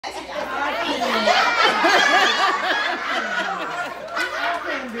I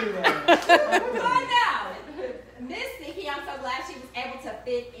can't do that. Well, no. Miss Ckey, I'm so glad she was able to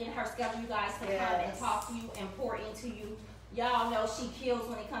fit in her schedule, you guys, to come and talk to you and pour into you. Y'all know she kills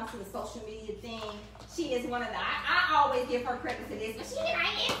when it comes to the social media thing. She is one of the, I always give her credit to this, but she did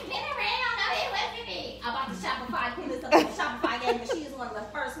not get spin around on it with me about the Shopify, putting this up in the Shopify game, but she is one of the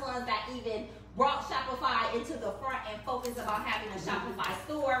first ones that even brought Shopify into the front and focused about having a Shopify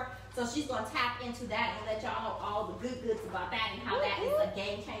store. So she's going to tap into that and let y'all know all the good goods about that and how that is a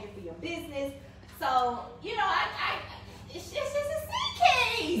game changer for your business. So, you know, it's just a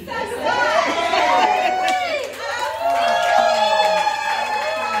Ckey. So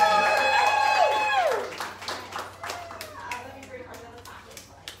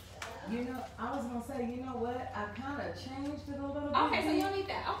you know, I was going to say, you know what? I kind of changed it a little bit. okay, so you don't need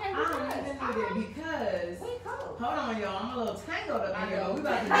that. Okay, I don't even need it because, hold on, y'all, I'm a little tangled up here. We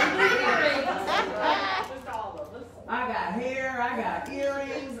about to do I got hair, I got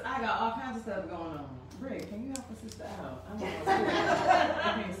earrings, I got all kinds of stuff going on. Rick, can you help us sister out? I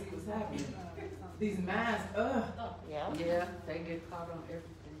can't see what's happening. These masks, ugh. Yeah, they get caught on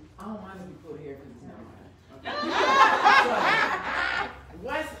everything. I don't mind if you put hair because it's not mine. Okay. So,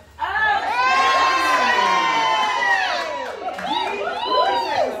 what's up?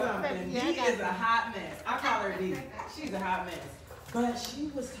 D is a hot mess. I call her D. She's a hot mess. But she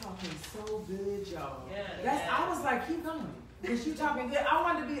was talking so good, y'all. I was like, keep going. Because you talking good.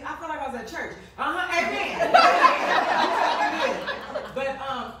 I felt like I was at church. Amen. But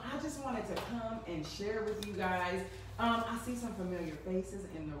I just wanted to come and share with you guys. I see some familiar faces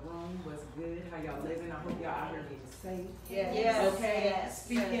in the room. What's good? How y'all living? I hope y'all out here being safe. Yes. Okay. Yes.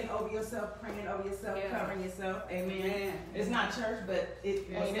 Speaking over yourself, praying over yourself, covering yourself. Amen. It's not church, but it.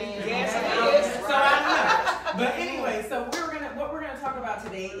 Amen. Yes, so I know. But anyway, so what we're gonna talk about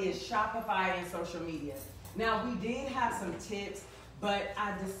today is Shopify and social media. Now we did have some tips, but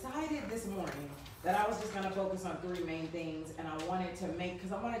I decided this morning that I was just going to focus on three main things, and I wanted to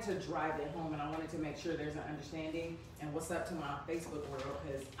drive it home, and I wanted to make sure there's an understanding and what's up to my Facebook world,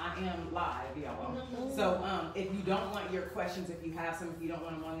 because I am live, y'all. So if you don't want your questions, if you have some, if you don't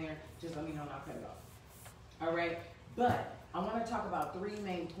want them on there, just let me know and I'll cut it off. All right, but I want to talk about three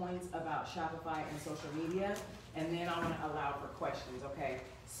main points about Shopify and social media, and then I want to allow for questions, okay?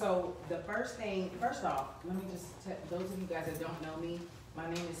 So the first off, let me just those of you guys that don't know me, my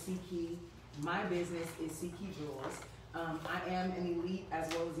name is Ckey. My business is Ckey Jewels. I am an elite as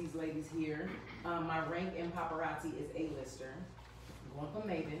well as these ladies here. My rank in paparazzi is A-lister. Going for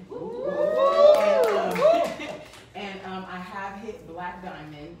Maven. And I have hit Black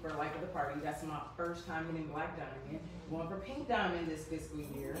Diamond for Life of the Party. That's my first time hitting Black Diamond. Going for Pink Diamond this fiscal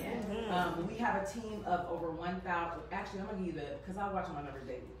year. We have a team of over 1,000. Actually, I'm going to give you because I watch my numbers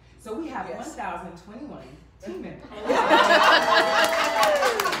daily. So we have 1,021 team members.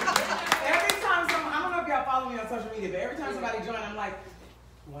 Every time I don't know if y'all follow me on social media, but every time somebody joins, I'm like,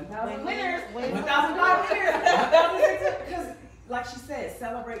 1,000 winners, 1,005 winners, 1,006, because like she said,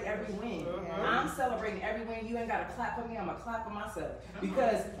 celebrate every win. I'm celebrating every win. You ain't got to clap for me. I'm going to clap for myself.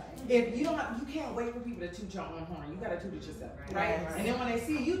 Because if you can't wait for people to toot your own horn. You got to toot it yourself, right? And then when they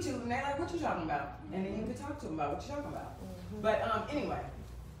see you tooting, they're like, what you talking about? And then you can talk to them about what you're talking about. But anyway,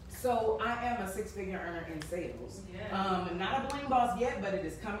 so I am a six-figure earner in sales. Not a bling boss yet, but it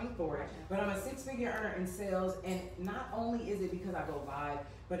is coming for it. But I'm a six-figure earner in sales, and not only is it because I go live,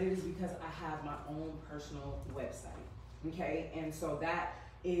 but it is because I have my own personal website. Okay, and so that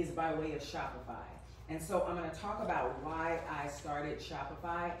is by way of Shopify. And so I'm going to talk about why I started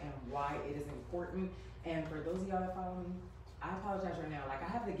Shopify and why it is important. And for those of y'all that follow me, I apologize right now. Like, I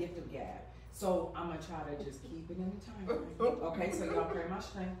have the gift of gab. So I'm going to try to just keep it in the time. Okay, so y'all pray my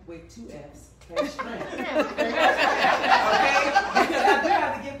strength with 2 F's. Okay, strength. Okay? Because I do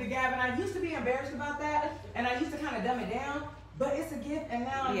have the gift of gab, and I used to be embarrassed about that, and I used to kind of dumb it down. But it's a gift, and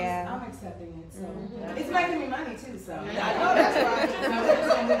now I'm accepting it. So it's making me money too. So I know that's right. So we're just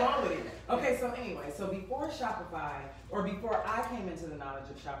gonna move on with it. Okay. So anyway, so before Shopify, or before I came into the knowledge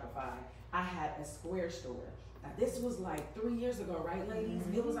of Shopify, I had a Square store. Now this was like 3 years ago, right, ladies?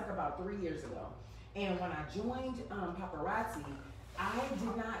 It was like about 3 years ago. And when I joined paparazzi, I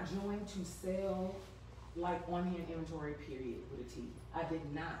did not join to sell like on-hand inventory. Period with a T. I did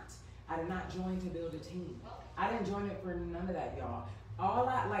not join to build a team. I didn't join it for none of that, y'all.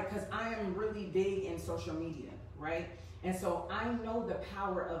 Because I am really big in social media, right? And so I know the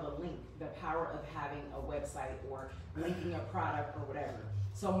power of a link, the power of having a website or linking a product or whatever.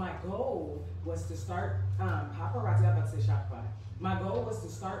 So my goal was to start paparazzi. I'm about to say Shopify. My goal was to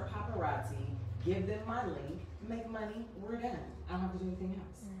start paparazzi, give them my link, make money, we're done. I don't have to do anything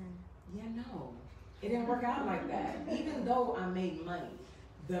else. Yeah, no. It didn't work out like that. Even though I made money,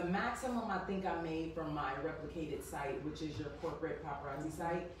 the maximum I think I made from my replicated site, which is your corporate paparazzi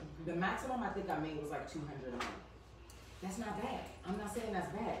site, the maximum I think I made was like $200 a month. That's not bad. I'm not saying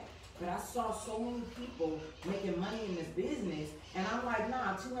that's bad. But I saw so many people making money in this business, and I'm like,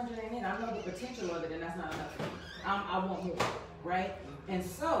 nah, 200 ain't it. I know the potential of it, and that's not enough for me. I want more, right? And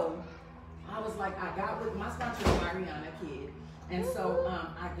so I was like, I got with my sponsor, Mariana Kid. And so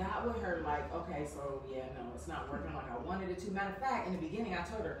I got with her like, okay, so yeah, no, it's not working like I wanted it to. Matter of fact, in the beginning, I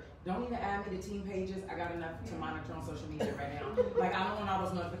told her, don't even add me to team pages. I got enough to monitor on social media right now. Like, I don't want all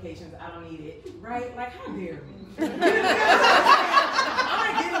those notifications. I don't need it, right? Like, how dare me? I'm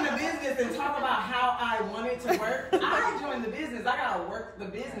gonna get in the business and talk about how I want it to work. I joined the business. I gotta work the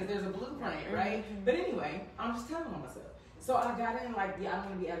business. There's a blueprint, right? But anyway, I'm just telling on myself. So I got in like, yeah, I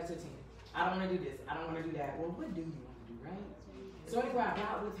want to be added to a team. I don't want to do this. I don't want to do that. Well, what do you want to do, right? So anyway, I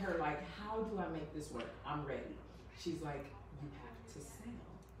got with her like, how do I make this work? I'm ready. She's like, you have to sell.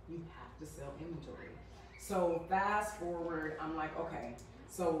 You have to sell inventory. So fast forward, I'm like, okay.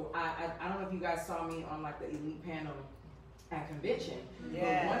 So I don't know if you guys saw me on like the elite panel at convention.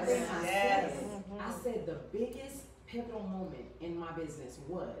 Yes. But one thing I said the biggest pivotal moment in my business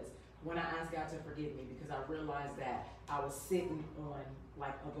was when I asked God to forgive me, because I realized that I was sitting on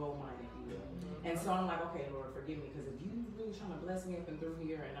like a gold mine, if you will. And so I'm like, okay, Lord, forgive me, because if you really trying to bless me up and through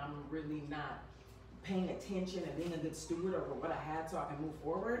here and I'm really not paying attention and being a good steward over what I had so I can move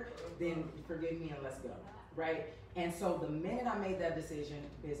forward, then forgive me and let's go, right? And so the minute I made that decision,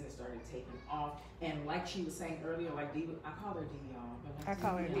 business started taking off. And like she was saying earlier, like D, I call her D, y'all. But like I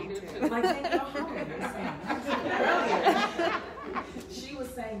call her D too. Like, thank y'all earlier. She was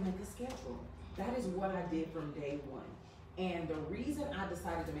saying, make a schedule. That is what I did from day one. And the reason I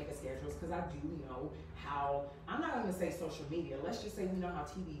decided to make a schedule is because I do know how, I'm not going to say social media, let's just say we know how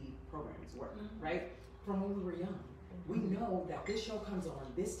TV programs work, right? From when we were young. We know that this show comes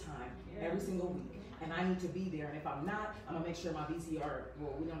on this time every single week. And I need to be there, and if I'm not, I'm gonna make sure my VCR.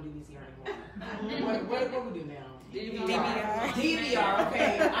 Well, we don't do VCR anymore. what we do now? DVR.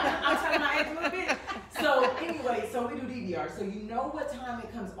 Okay, I'm telling my age a little bit. So anyway, so we do DVR. So you know what time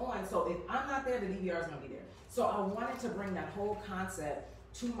it comes on. So if I'm not there, the DVR is gonna be there. So I wanted to bring that whole concept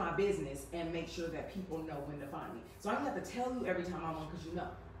to my business and make sure that people know when to find me. So I don't have to tell you every time I'm on, because you know,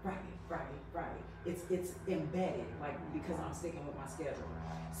 Friday. It's embedded, like, because I'm sticking with my schedule.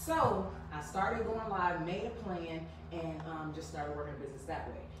 So I started going live, made a plan, and just started working business that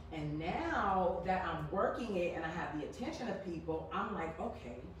way. And now that I'm working it and I have the attention of people, I'm like,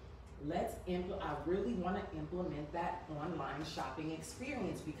 okay, I really want to implement that online shopping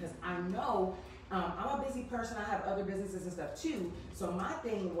experience, because I know I'm a busy person. I have other businesses and stuff too. So my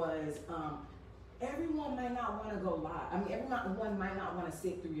thing was, everyone might not want to go live. I mean, everyone might not want to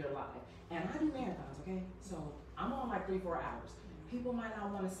sit through your live. And I do marathons, okay? So I'm on like 3-4 hours. People might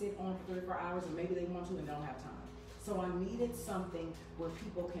not want to sit on for 3 or 4 hours, and maybe they want to and don't have time. So I needed something where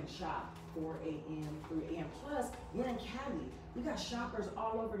people can shop 4 a.m., 3 a.m. Plus, we're in Cali. We got shoppers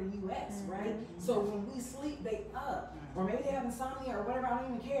all over the U.S., right? So when we sleep, they up. Or maybe they have insomnia or whatever, I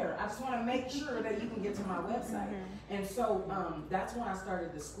don't even care. I just want to make sure that you can get to my website. And so that's when I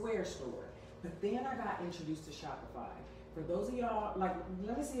started the Square store. But then I got introduced to Shopify. For those of y'all, like,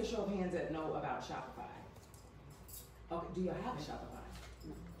 let me see a show of hands that know about Shopify. Okay, do y'all have a Shopify?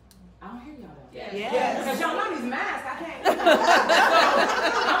 I don't hear y'all though. Yes. Because y'all know these masks, I can't. So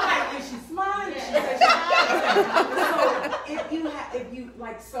I'm like, is she smart?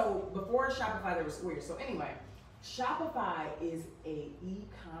 So before Shopify, there was Square. So anyway, Shopify is a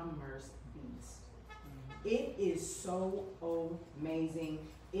e-commerce beast. It is so amazing.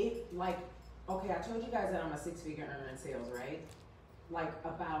 Okay, I told you guys that I'm a 6-figure earner in sales, right? Like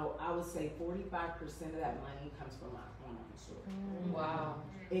about, I would say 45% of that money comes from my online store. Wow.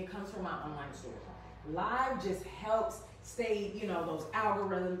 It comes from my online store. Live just helps stay, those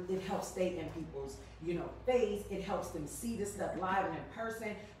algorithms, it helps stay in people's, face. It helps them see this stuff live and in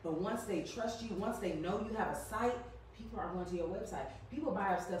person. But once they trust you, once they know you have a site, people are going to your website. People buy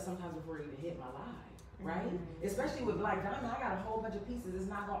up stuff sometimes before it even hit my live. Right? Especially with Black Diamond, I got a whole bunch of pieces. It's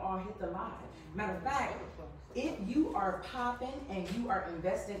not gonna all hit the live. Matter of fact, if you are popping and you are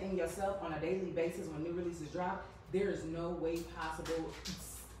investing in yourself on a daily basis when new releases drop, there is no way possible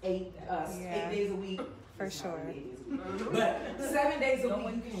 8 days a week. For sure. 8 days a week. But 7 days a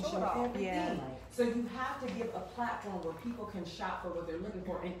week you can show everything. Yeah. So you have to give a platform where people can shop for what they're looking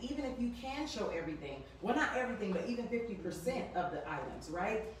for. And even if you can show everything, well, not everything, but even 50% of the items,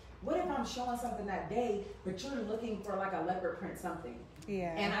 right? What if I'm showing something that day, but you're looking for like a leopard print something?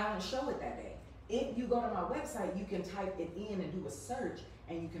 Yeah. And I don't show it that day. if you go to my website, you can type it in and do a search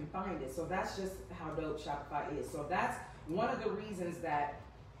and you can find it. So that's just how dope Shopify is. So that's one of the reasons that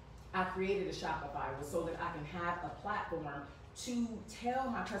I created a Shopify, was so that I can have a platform to tell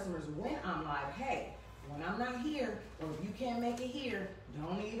my customers when I'm live, hey, when I'm not here, or if you can't make it here,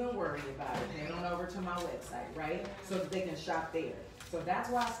 don't even worry about it. Head on over to my website, right? So that they can shop there. So that's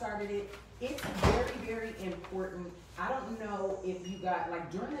why I started it. It's very, very important. I don't know if you got,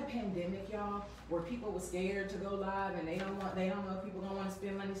 like during the pandemic, y'all, where people were scared to go live and they don't know if people don't want to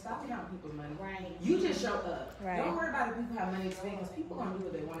spend money. Stop counting people's money. Right. You just show up. Right. Don't worry about if people have money to spend, because people gonna do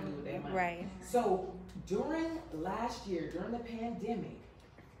what they want to do with their money. Right. So during last year, during the pandemic,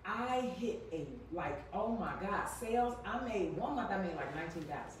 I hit a, like, oh my God, sales. I made like 19,000.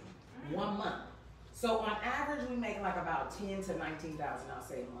 1 month. So on average, we make like about 10 to 19,000, I'll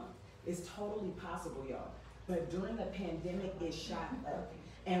say, a month. It's totally possible, y'all. But during the pandemic, it shot up.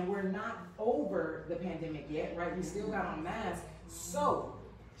 And we're not over the pandemic yet, right? We still got on masks. So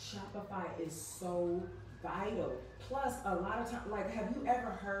Shopify is so vital. Plus, a lot of times, like, have you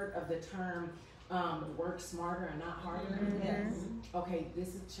ever heard of the term work smarter and not harder? Mm-hmm. Yes. Okay,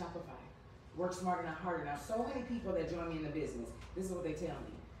 this is Shopify. Work smarter, not harder. Now, so many people that join me in the business, this is what they tell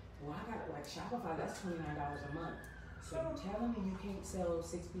me. Well, I got like Shopify, that's $29 a month. So you're telling me you can't sell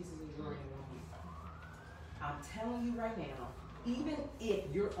 6 pieces of jewelry in 1 week? I'm telling you right now, even if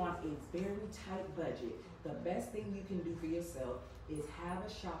you're on a very tight budget, the best thing you can do for yourself is have a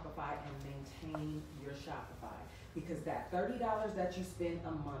Shopify and maintain your Shopify. Because that $30 that you spend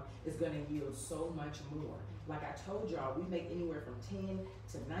a month is going to yield so much more. Like I told y'all, we make anywhere from 10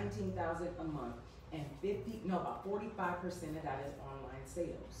 to 19,000 a month, and about 45% of that is online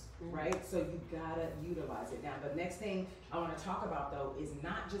sales, right? So you gotta utilize it. Now, the next thing I want to talk about though is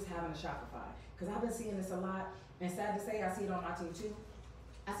not just having a Shopify, because I've been seeing this a lot, and sad to say, I see it on my team too.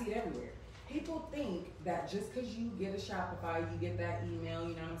 I see it everywhere. People think that just because you get a Shopify, you get that email,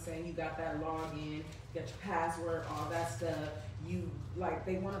 you know what I'm saying, you got that login, you got your password, all that stuff,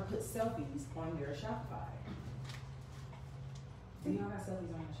 they want to put selfies on your Shopify. Do y'all got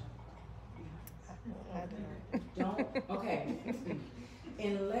selfies on your Shopify? Don't? Okay.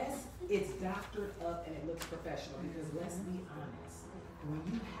 Unless it's doctored up and it looks professional, because let's be honest, when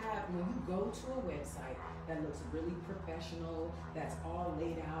you go to a website that looks really professional, that's all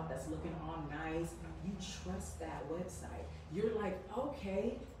laid out, that's looking all nice, you trust that website. You're like,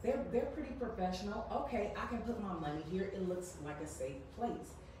 okay, they're pretty professional. Okay, I can put my money here. It looks like a safe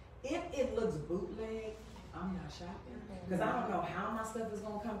place. If it looks bootleg, I'm not shopping, because I don't know how my stuff is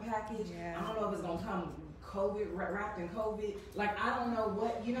gonna come packaged. Yeah. I don't know if it's gonna come wrapped in COVID. Like, I don't know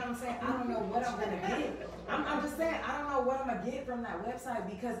what, you know what I'm saying? I don't know what I'm gonna get. I'm just saying, I don't know what I'm gonna get from that website,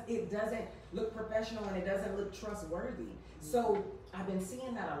 because it doesn't look professional and it doesn't look trustworthy. So I've been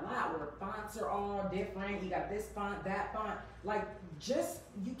seeing that a lot, where fonts are all different. You got this font, that font. Like,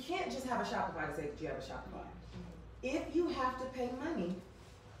 you can't just have a Shopify to say that you have a Shopify. If you have to pay money,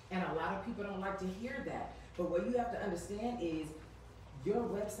 and a lot of people don't like to hear that, but what you have to understand is your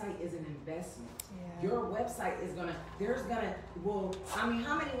website is an investment. Yeah. Your website is how many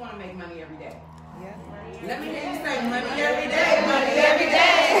want to make money every day? Yeah. Let me hear you say money every day, money every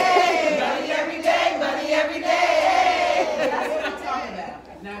day, money every day, money every day. That's what I'm talking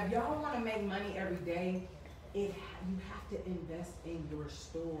about. Now, if y'all want to make money every day, you have to invest in your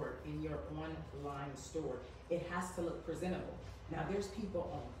store, in your online store. It has to look presentable. Now, there's people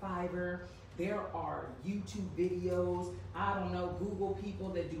on Fiverr. There are YouTube videos, I don't know, Google people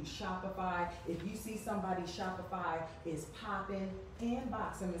that do Shopify. If you see somebody's Shopify is popping,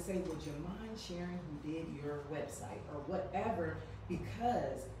 inbox them and say, would you mind sharing who did your website or whatever,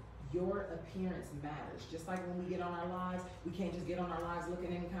 because your appearance matters. Just like when we get on our lives, we can't just get on our lives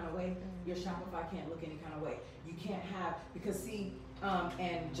looking any kind of way. Your Shopify can't look any kind of way. You can't have, because see,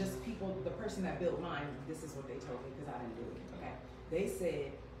 and just people, the person that built mine, this is what they told me, because I didn't do it, okay? They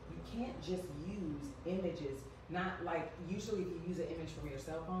said, you can't just use images, not like, usually if you use an image from your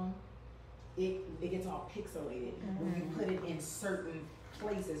cell phone, it gets all pixelated. When you put it in certain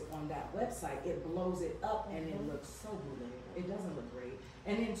places on that website, it blows it up and it looks so bootleg. It doesn't look great.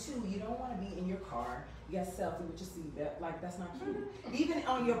 And then two, you don't want to be in your car, you got selfie with your seatbelt, like that's not cute. Even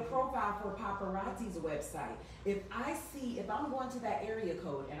on your profile for paparazzi's website, if I'm going to that area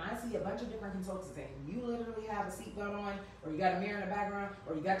code and I see a bunch of different consultants and you literally have a seatbelt on, or you got a mirror in the background,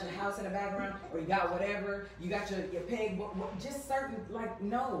 or you got your house in the background, or you got whatever, you got your peg, just certain, like,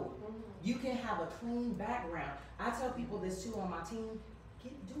 no. You can have a clean background. I tell people this too on my team,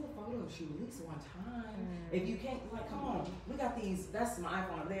 do a photo shoot at least one time. If you can't, like, come on, we got these, that's my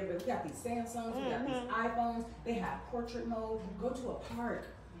iPhone up there, but we got these Samsungs, we got these iPhones, they have portrait mode. Go to a park,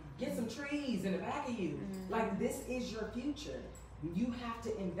 Get some trees in the back of you. Like, this is your future. You have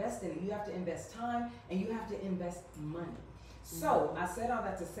to invest in it. You have to invest time, and you have to invest money. So I said all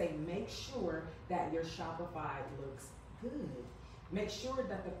that to say, make sure that your Shopify looks good. Make sure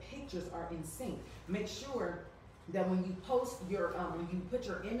that the pictures are in sync. Make sure that when you post your, when you put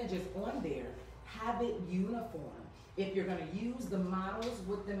your images on there, have it uniform. If you're gonna use the models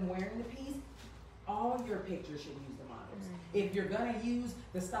with them wearing the piece, all your pictures should use the models. If you're gonna use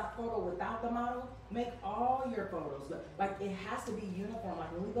the stock photo without the model, make all your photos look, like it has to be uniform.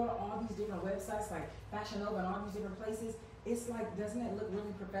 Like when we go to all these different websites, like Fashion Nova and all these different places, it's like, doesn't it look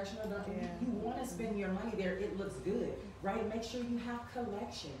really professional? Don't you? You wanna spend your money there, it looks good, right? Make sure you have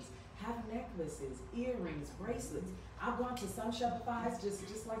collections, have necklaces, earrings, bracelets. I've gone to some Shopifys,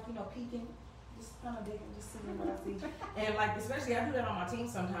 just like, you know, peeking, just kind of digging, just seeing what I see. And like, especially I do that on my team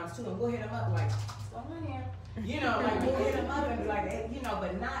sometimes too, and we'll hit them up like, what's going on here? You know, like we'll hit them up and be like, hey, you know,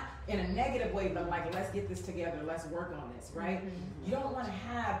 but not in a negative way, but like, let's get this together, let's work on this, right? You don't want to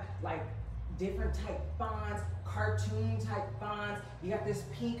have like different type fonts, cartoon type fonts. You got this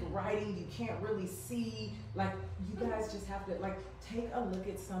pink writing you can't really see. Like, you guys just have to like take a look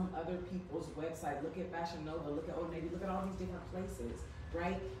at some other people's website. Look at Fashion Nova, look at Old Navy, look at all these different places,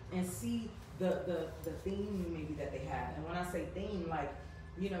 right? And see the theme maybe that they have. And when I say theme, like,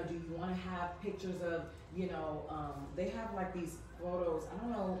 you know, do you want to have pictures of, you know, they have like these photos. I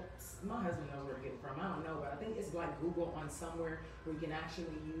don't know, my husband knows where to get it from. I don't know, but I think it's like Google on somewhere where you can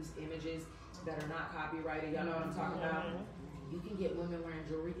actually use images that are not copyrighted. Y'all know what I'm talking about? You can get women wearing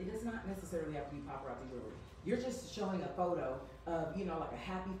jewelry. It does not necessarily have to be paparazzi jewelry. You're just showing a photo of, you know, like a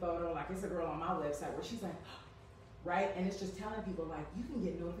happy photo. Like, it's a girl on my website where she's like, right? And it's just telling people, like, you can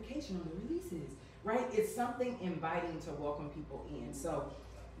get notification on the releases, right? It's something inviting to welcome people in. So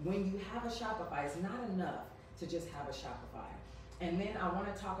when you have a Shopify, it's not enough to just have a Shopify. And then I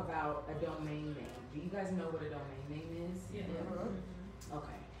want to talk about a domain name. Do you guys know what a domain name is? Yeah. Okay.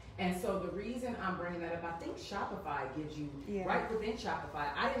 And so the reason I'm bringing that up, I think Shopify gives you, right within Shopify,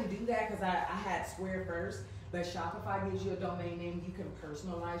 I didn't do that because I had Square first, but Shopify gives you a domain name. You can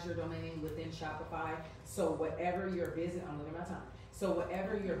personalize your domain name within Shopify. So whatever your business, I'm looking at my time. So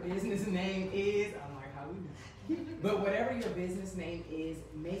whatever your business name is, I'm like, how we do? But whatever your business name is,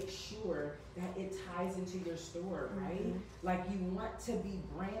 make sure that it ties into your store, right? Like, you want to be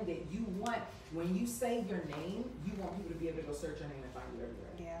branded. You want, when you say your name, you want people to be able to go search your name and find you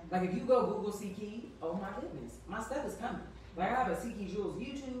everywhere. Like, if you go Google Ckey, oh my goodness, my stuff is coming. Like, I have a Ckey Jewels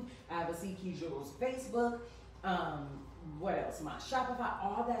YouTube, I have a Ckey Jewels Facebook, what else? My Shopify,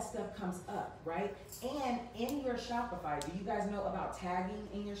 all that stuff comes up, right? And in your Shopify, do you guys know about tagging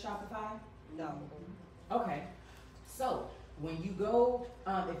in your Shopify? No. Okay. So when you go,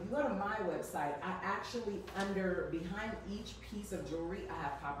 if you go to my website, I actually, behind each piece of jewelry, I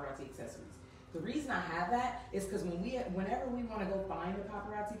have paparazzi accessories. The reason I have that is because whenever we want to go find a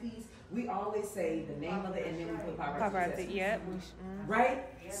paparazzi piece, we always say the name of it and then we put paparazzi accessories. Right?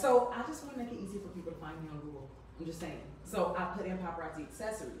 So I just want to make it easy for people to find me on Google. I'm just saying. So I put in paparazzi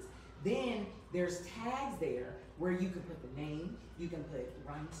accessories. Then there's tags there where you can put the name, you can put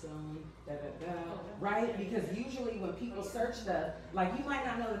rhinestone, right? Because usually when people search stuff, like, you might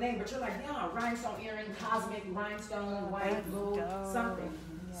not know the name, but you're like, yeah, rhinestone earring, cosmic, rhinestone, white, blue, something.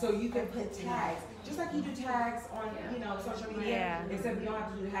 So you can put tags, just like you do tags on, you know, social media, except you don't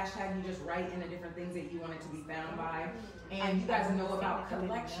have to do the hashtag, you just write in the different things that you want it to be found by. And you guys know about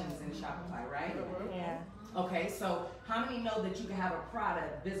collections in Shopify, right? Yeah. Okay, so how many know that you can have a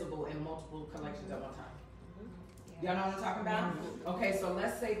product visible in multiple collections at one time? Y'all know what I'm talking about? Okay, so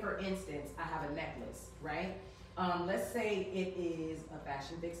let's say, for instance, I have a necklace, right? Let's say it is a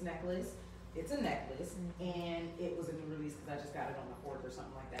Fashion Fix necklace. It's a necklace, and it was a new release because I just got it on the 4th or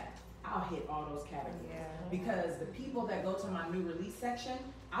something like that. I'll hit all those categories because the people that go to my new release section,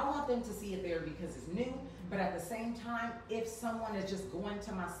 I want them to see it there because it's new. But at the same time, if someone is just going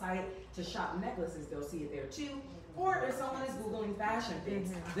to my site to shop necklaces, they'll see it there too. Or if someone is Googling Fashion Fix,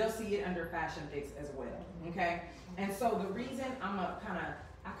 they'll see it under Fashion Fix as well, okay? And so the reason I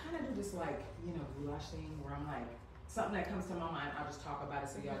kind of do this, like, you know, goulash thing where I'm like, something that comes to my mind, I'll just talk about it,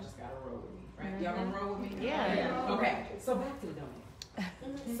 so y'all just gotta roll with me, right? Y'all gonna roll with me? Yeah. Okay, so back to the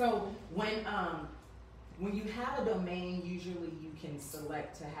domain. So when you have a domain, usually you can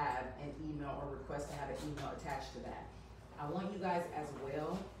select to have an email or request to have an email attached to that. I want you guys as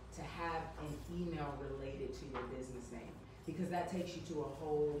well to have an email related to your business name, because that takes you to a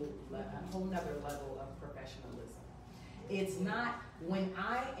whole nother level of professionalism. It's not, when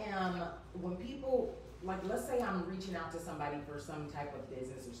people, like, let's say I'm reaching out to somebody for some type of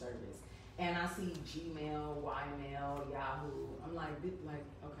business or service, and I see Gmail, Ymail, Yahoo, I'm like,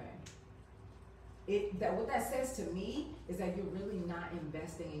 okay. What that says to me is that you're really not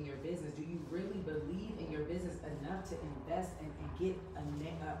investing in your business. Do you really believe in your business enough to invest and get an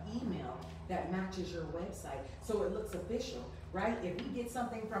email that matches your website so it looks official, right? If we get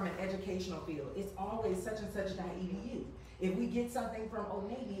something from an educational field, it's always such and such.edu. If we get something from Old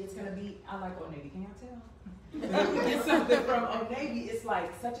Navy, it's gonna be, I like Old Navy, can you tell? If we get something from Old Navy, it's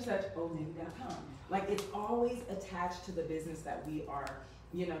like such and such, oldnavy.com. Like it's always attached to the business that we are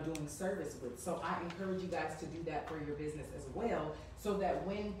doing service with. So I encourage you guys to do that for your business as well, so that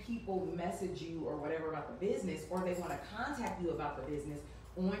when people message you or whatever about the business, or they want to contact you about the business,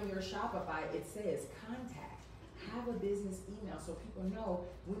 on your Shopify, it says contact. Have a business email so people know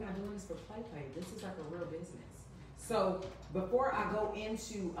we're not doing this for play. This is like a real business. So before I go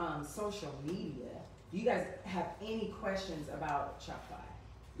into social media, do you guys have any questions about Shopify?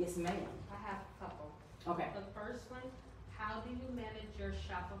 Yes, ma'am. I have a couple. Okay. The first one, how do you manage your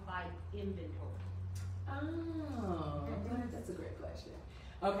Shopify inventory? Oh, that's a great question.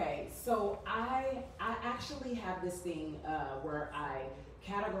 Okay, so I actually have this thing where I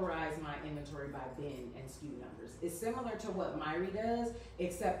categorize my inventory by bin and SKU numbers. It's similar to what Myri does,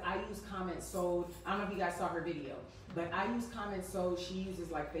 except I use comments sold. I don't know if you guys saw her video, but I use comments sold. She uses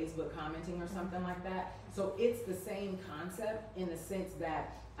like Facebook commenting or something like that. So it's the same concept in the sense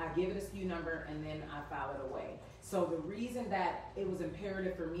that I give it a SKU number and then I file it away. So the reason that it was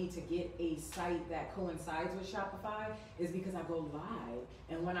imperative for me to get a site that coincides with Shopify is because I go live.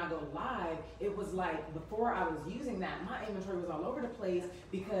 And when I go live, it was like before I was using that, my inventory was all over the place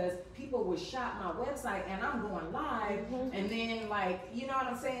because people would shop my website and I'm going live. And then like, you know what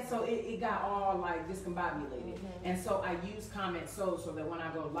I'm saying? So it got all like discombobulated. And so I use comment sold so that when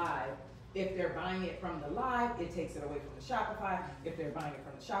I go live, if they're buying it from the live, it takes it away from the Shopify. If they're buying it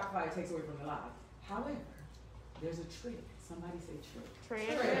from the Shopify, it takes away from the live. However, there's a trick. Somebody say trick. Trick.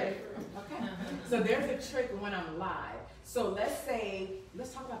 Okay. So there's a trick when I'm live. So let's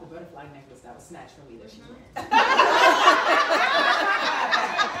talk about the butterfly necklace that was snatched from me that she's wearing. Because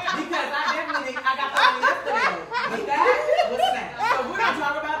I got that one yesterday. But that was snatched. So we're going to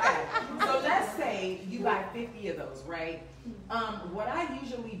talk about that. So let's say you buy 50 of those, right? What I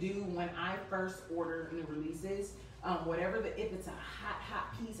usually do when I first order new releases, if it's a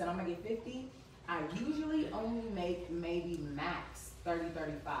hot piece and I'm going to get 50, I usually only make maybe max 30,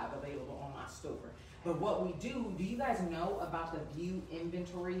 35 available on my store. But what we do you guys know about the view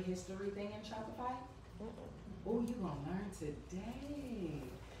inventory history thing in Shopify? Oh, you're going to learn today.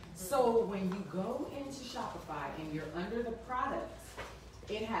 So when you go into Shopify and you're under the products,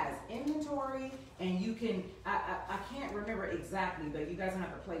 it has inventory and you can, I can't remember exactly, but you guys don't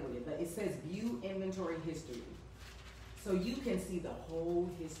have to play with it, but it says view inventory history. So you can see the whole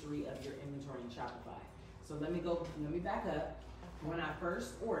history of your inventory in Shopify. So let me back up. When I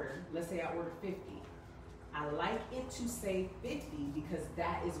first order, let's say I order 50. I like it to say 50 because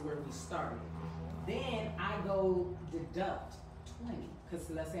that is where we started. Then I go deduct 20 because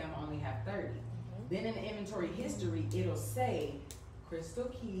let's say I only have 30. Then in the inventory history, it'll say Crystal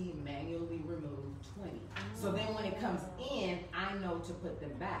Key manually removed 20. So then when it comes in, I know to put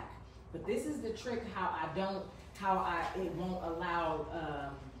them back. But this is the trick it won't allow,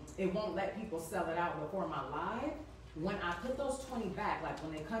 it won't let people sell it out before my live. When I put those 20 back, like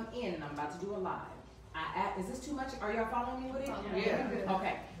when they come in and I'm about to do a live, is this too much? Are y'all following me with it? Yeah.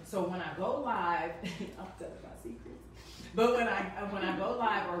 Okay, so when I go live, I'll tell you my secrets. But when I go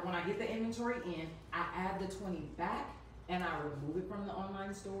live or when I get the inventory in, I add the 20 back and I remove it from the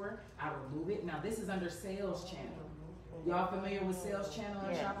online store. I remove it. Now this is under sales channel. Y'all familiar with sales channel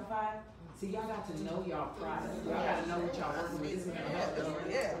on Shopify? See, y'all got to know y'all product. Y'all got to know what y'all working with. This is going to help us.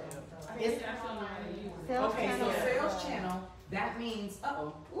 Okay, so sales channel, that means,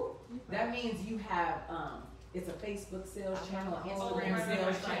 that means you have, it's a Facebook sales channel, an Instagram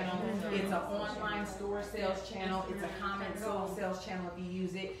sales channel, it's an online store sales channel, it's a comment sold sales channel if you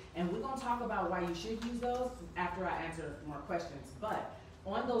use it. And we're going to talk about why you should use those after I answer more questions. But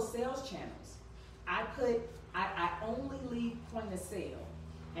on those sales channels, I only leave point of sale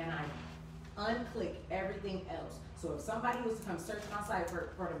and I unclick everything else. So if somebody was to come search my site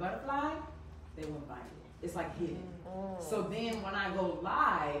for the butterfly, they wouldn't find it. It's like hidden. So then when I go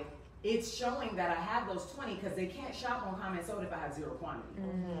live, it's showing that I have those 20 because they can't shop on comment sold if I have zero quantity.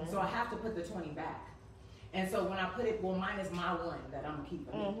 So I have to put the 20 back. And so when I put it, minus my one that I'm keeping,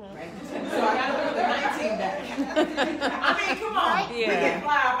 right? So I gotta put the 19 back. I mean, come on. We can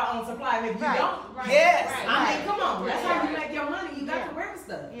fly off our own supply, and if you don't, yes. I mean, come on. That's how you make your money. You got to wear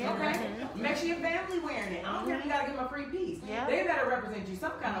stuff, okay? Make she a family wearing it. I don't care if you gotta give them a free piece. Yeah. They better represent you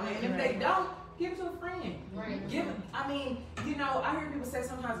some kind of way. And if they don't, give it to a friend. Right. Give it. I mean, you know, I hear people say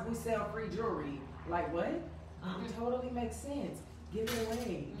sometimes we sell free jewelry. Like what? It totally makes sense. Give it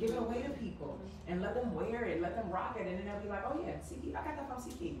away. Give it away to people. And let them wear it. Let them rock it. And then they'll be like, oh yeah, Ckey, I got that from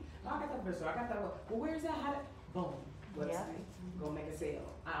Ckey. Oh, I got that from Bristol. I got that. Well, where's that? How did... Boom. Website. Go make a sale.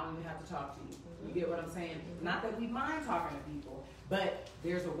 I don't even have to talk to you. You get what I'm saying? Not that we mind talking to people, but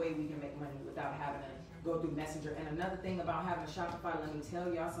there's a way we can make money without having to go through Messenger. And another thing about having a Shopify, let me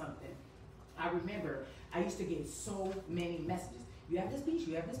tell y'all something. I remember I used to get so many messages. You have this piece,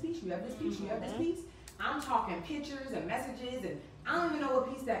 you have this piece, you have this piece, you have this piece. I'm talking pictures and messages, and I don't even know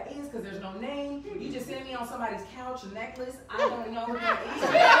what piece that is because there's no name. You just send me on somebody's couch a necklace. I don't know what that is.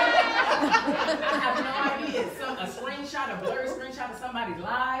 I have no idea. A screenshot, a blurry screenshot of somebody's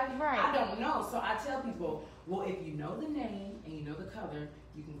live. Right. I don't know. So I tell people, well, if you know the name and you know the color,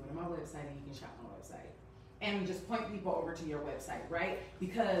 you can go to my website and you can shop my website. And just point people over to your website, right?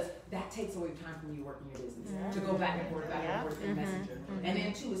 Because that takes away time from you working your business. To go back and forth in Messenger. And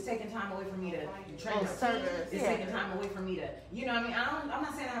then two, it's taking time away from me to train my team. It's taking time away from me to, you know what I mean? I'm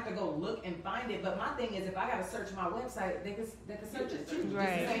not saying I have to go look and find it, but my thing is if I gotta search my website, they can search it too.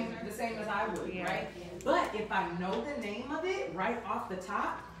 Right. The same as I would, right? But if I know the name of it right off the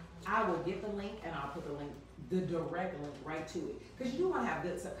top, I will get the link and I'll put the direct link right to it. Because you do want to have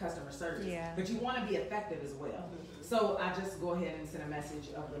good customer service, but you want to be effective as well. So I just go ahead and send a message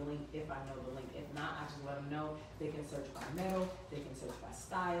of the link if I know the link. If not, I just let them know. They can search by metal, they can search by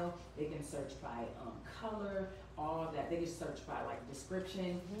style, they can search by color, all of that. They can search by like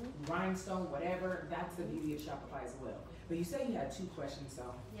description, rhinestone, whatever. That's the beauty of Shopify as well. But you say you had 2 questions,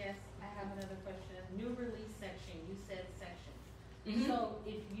 so. Yes, I have another question. New release section, you said section. So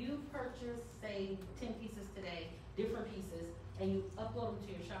if you purchase, say, 10 pieces today, different pieces, and you upload them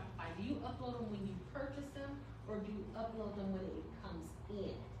to your Shopify, do you upload them when you purchase them, or do you upload them when it comes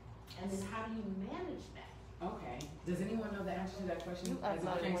in? And then how do you manage that? Okay. Does anyone know the answer to that question? You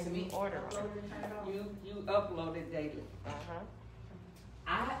upload it when you order it. You upload it daily.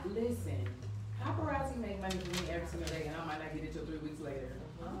 Listen, paparazzi make money for me every single day, and I might not get it till 3 weeks later.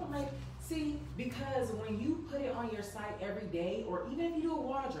 I'm like, see, because when you put it on your site every day, or even if you do a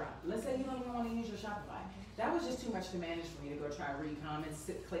water drop, let's say you don't even want to use your Shopify, that was just too much to manage for me to go try to read comments,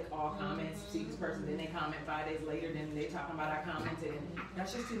 click all comments, see this person, then they comment 5 days later, then they talking about I commented, and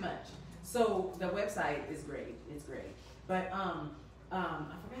that's just too much. So the website is great, it's great. But I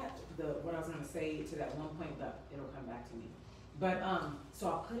forgot what I was gonna say to that one point, but it'll come back to me. But so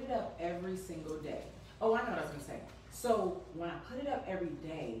I put it up every single day. Oh, I know what I was gonna say. So when I put it up every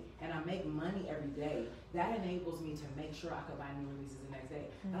day and I make money every day, that enables me to make sure I could buy new releases the next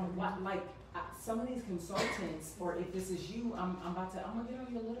day. I don't like some of these consultants, or if this is you, I'm gonna get on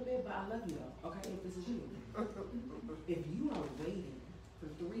you a little bit, but I love you though. Okay, if this is you, if you are waiting for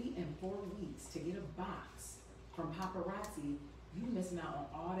 3 and 4 weeks to get a box from paparazzi, you missing out on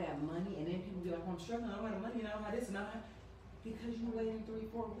all that money, and then people be like, well, I'm struggling, I don't have money, and I don't have this, and I don't have, because you waiting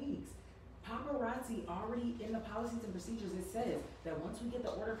 3-4 weeks. Paparazzi already in the policies and procedures, it says that once we get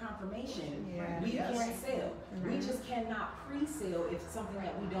the order confirmation, we can't sell. We just cannot pre-sale if it's something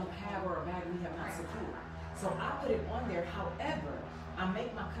that we don't have or a bag we have not secured. So I put it on there. However, I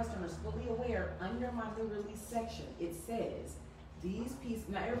make my customers fully aware under my new release section, it says these pieces,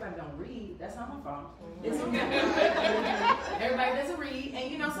 now everybody don't read, that's not my fault. Everybody doesn't read,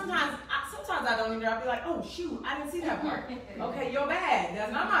 and you know, sometimes I don't either. I'll be like, oh shoot, I didn't see that part. Okay, your bad,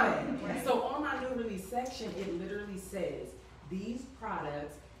 that's not my bad. So on my new release section, it literally says, these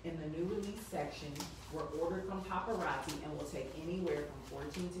products in the new release section were ordered from paparazzi and will take anywhere from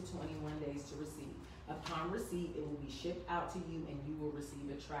 14 to 21 days to receive. Upon receipt, it will be shipped out to you and you will receive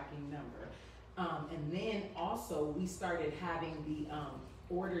a tracking number. And then also we started having the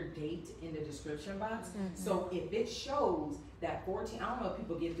order date in the description box. So if it shows that 14, I don't know if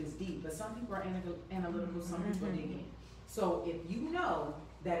people get this deep, but some people are analytical, some people dig in. So if you know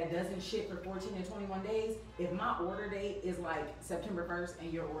that it doesn't ship for 14 and 21 days, if my order date is like September 1st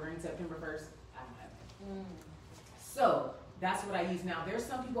and you're ordering September 1st, I don't have it. So that's what I use now. There's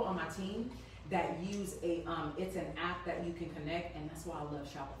some people on my team that use it's an app that you can connect, and that's why I love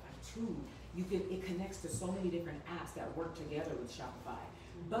Shopify too. It connects to so many different apps that work together with Shopify.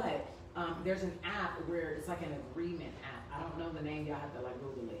 But there's an app where it's like an agreement app. I don't know the name, y'all have to like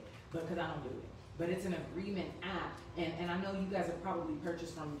Google it, because I don't do it. But it's an agreement app, and I know you guys have probably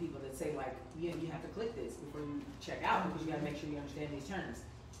purchased from people that say like, you have to click this before you check out because you gotta make sure you understand these terms.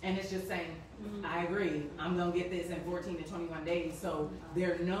 And it's just saying, I agree, I'm gonna get this in 14 to 21 days. So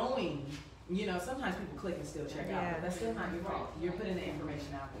they're knowing you know, sometimes people click and still check out, but that's still not your fault. You're putting the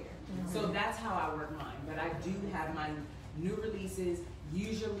information out there. So that's how I work mine. But I do have my new releases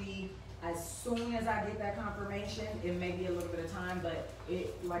usually as soon as I get that confirmation. It may be a little bit of time, but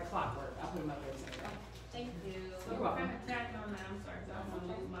it like clockwork. I put them up every single day. Thank you. So You're welcome. kind of tagging on that, I'm sorry, so I don't want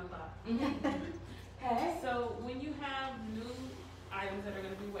to lose my thought. Hey. So when you have new items that are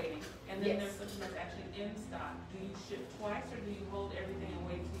going to be waiting, and then there's something that's actually in stock, do you ship twice, or do you hold everything and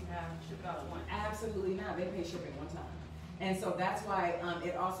wait till you have ship it out at once? Absolutely not. They pay shipping one time. And so that's why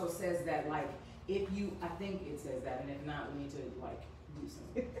it also says that, like, if you, I think it says that, and if not, we need to, like, do some,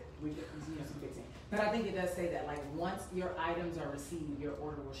 some fixing. But I think it does say that, like, once your items are received, your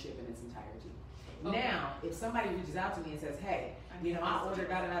order will ship in its entirety. Okay. Now, if somebody reaches out to me and says, hey, you know, I ordered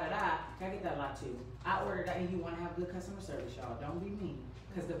da-da-da-da-da, I get that a lot too. I ordered that, and you want to have good customer service, y'all. Don't be mean.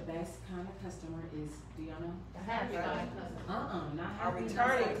 Because the best kind of customer is, do y'all know? Happy Not A happy.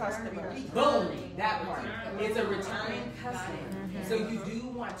 returning customer. Boom, that part. It's a returning customer. So you do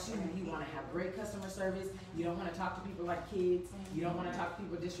want to have great customer service. You don't want to talk to people like kids. You don't want to talk to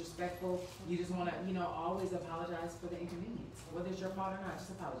people disrespectful. You just want to, you know, always apologize for the inconvenience. Whether it's your fault or not,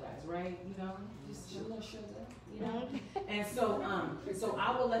 just apologize, right? You know, just show a little sugar. You know? And so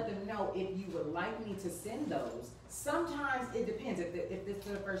I will let them know if you would like me to send those. Sometimes it depends. If this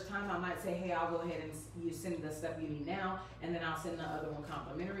is the first time, I might say, hey, I'll go ahead and you send the stuff you need now, and then I'll send the other one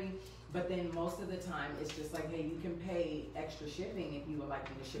complimentary. But then most of the time, it's just like, hey, you can pay extra shipping if you would like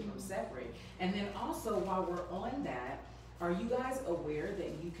me to ship them separate. And then also, while we're on that, are you guys aware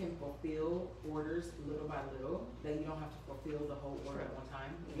that you can fulfill orders little by little, that you don't have to fulfill the whole order at one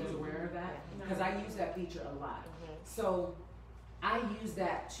time? You guys aware of that? Because I use that feature a lot. So I use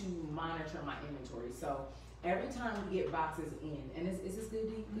that to monitor my inventory. So every time we get boxes in, and is this good,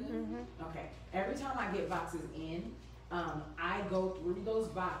 D? Good? Okay. Every time I get boxes in, I go through those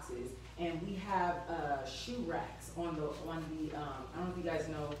boxes, and we have shoe racks on the I don't know if you guys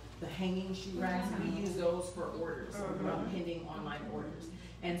know the hanging shoe racks. We use those for orders, pending online orders.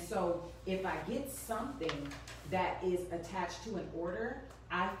 And so if I get something that is attached to an order,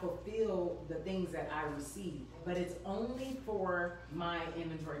 I fulfill the things that I receive, but it's only for my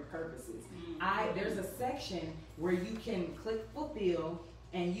inventory purposes. There's a section where you can click fulfill,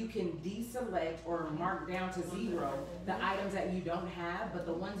 and you can deselect or mark down to 0 the items that you don't have, but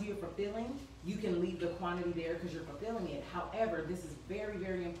the ones you're fulfilling, you can leave the quantity there because you're fulfilling it. However, this is very,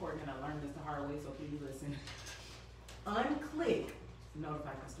 very important, and I learned this the hard way, so please listen. Unclick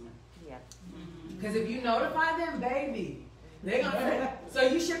notify customer. Yeah. Because if you notify them, baby, they're gonna say, so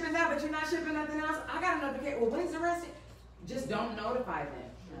you shipping that, but you're not shipping nothing else? I got a notification. Well, when's the rest? Just don't notify them.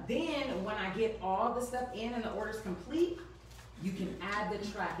 Then when I get all the stuff in and the order's complete, you can add the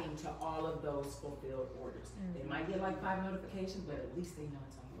tracking to all of those fulfilled orders. They might get like 5 notifications, but at least they know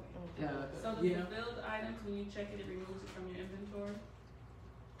it's on the way. So the fulfilled items, when you check it, it removes it from your inventory?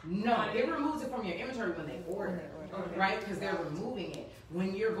 No, it removes it from your inventory when they order it, right? Because they're removing it.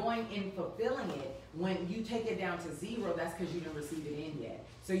 When you're going in fulfilling it, when you take it down to 0, that's because you didn't receive it in yet.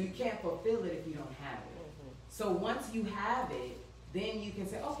 So you can't fulfill it if you don't have it. So once you have it, then you can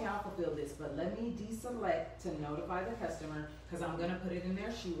say, okay, I'll fulfill this, but let me deselect to notify the customer because I'm going to put it in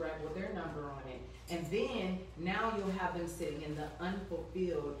their shoe rack with their number on it. And then now you'll have them sitting in the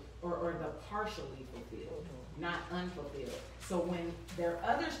unfulfilled or the partially fulfilled, not unfulfilled. So when their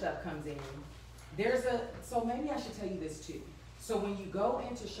other stuff comes in, so maybe I should tell you this too. So when you go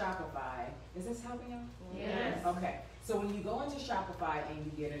into Shopify, is this helping you? Yes. Okay. So when you go into Shopify and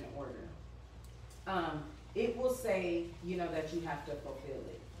you get an order, it will say, you know, that you have to fulfill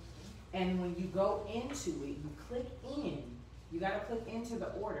it. And when you go into it, you click in. You got to click into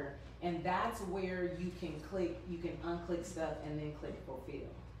the order, and that's where you can unclick stuff and then click fulfill,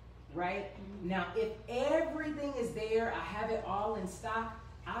 right? Now, if everything is there, I have it all in stock,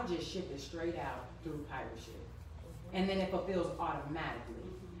 I'll just ship it straight out through Pirate Ship. And then it fulfills automatically.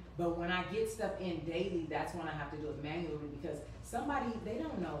 But when I get stuff in daily, that's when I have to do it manually because they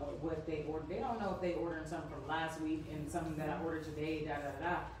don't know what they ordered. They don't know if they ordered something from last week and something that I ordered today,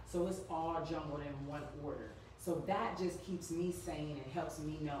 So it's all jumbled in one order. So that just keeps me sane and helps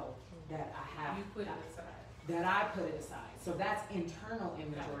me know that I have. You put it aside. That I put it aside. So that's internal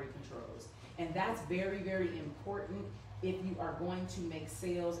inventory controls. And that's very, very important if you are going to make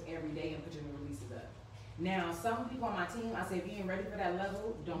sales every day and put your new releases up. Now, some people on my team, I say, if you ain't ready for that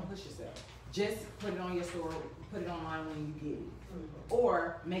level, don't push yourself. Just put it on your store, put it online when you get it.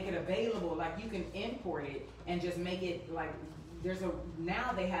 Or make it available, like you can import it and just make it like,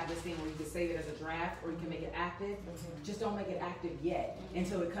 now they have this thing where you can save it as a draft or you can make it active. Just don't make it active yet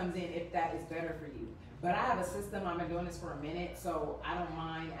until it comes in if that is better for you. But I have a system, I've been doing this for a minute, so I don't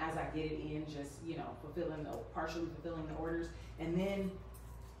mind as I get it in, just, you know, partially fulfilling the orders. And then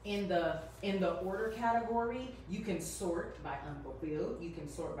in the order category, you can sort by unfulfilled, you can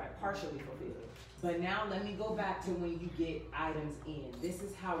sort by partially fulfilled. But now let me go back to when you get items in. This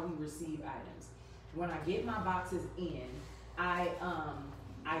is how we receive items. When I get my boxes in,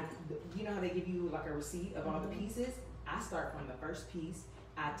 you know how they give you like a receipt of all the pieces? I start from the first piece.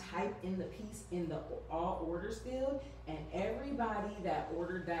 I type in the piece in the all orders field, and everybody that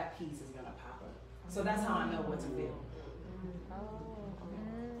ordered that piece is gonna pop up. So that's how I know what to fill.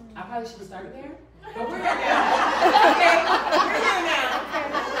 I probably should have started there, but we're here now. Okay, we're here now.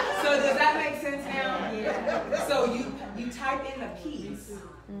 So does that make sense now? Yeah. So you type in the piece,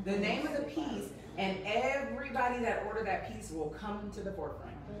 the name of the piece, and everybody that ordered that piece will come to the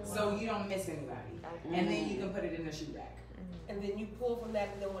forefront. So you don't miss anybody. And then you can put it in the shoe rack. And then you pull from that,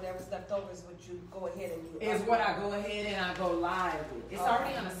 and then whatever's left over is what you go ahead and do. It's what I go ahead and I go live with. It's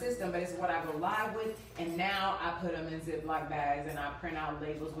already on the system, but it's what I go live with. And now I put them in Ziploc bags and I print out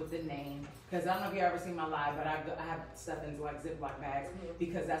labels with the name. Because I don't know if you ever seen my live, but I have stuff in like Ziploc bags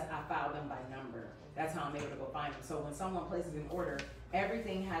because I file them by number. That's how I'm able to go find them. So when someone places an order,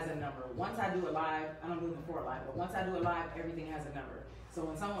 everything has a number. Once I do it live, I don't do it before live, but once I do it live, everything has a number. So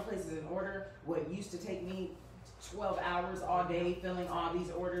when someone places an order, what used to take me 12 hours all day filling all these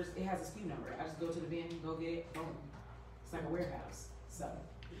orders, it has a SKU number. I just go to the bin, go get it, boom. It's like a warehouse. So,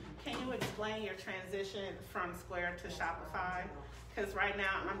 can you explain your transition from Square to Shopify? Because right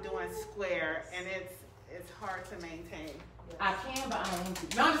now I'm doing Square and it's hard to maintain. I can, but I don't want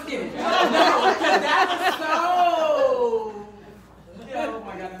to. No, I'm just kidding. No, because that was so. Oh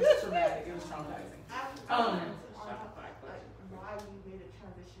my God, it was traumatic. It was traumatizing. Why you made a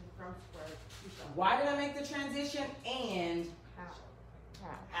transition from Square to Shopify? Why did I make the transition, and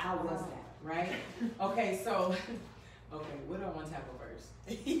how was that, right? Okay, so, what do I want to tackle first?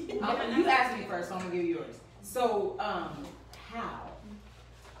 You asked me first, so I'm going to give you yours. So, how?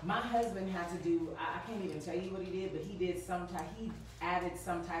 My husband had to do, I can't even tell you what he did, but he added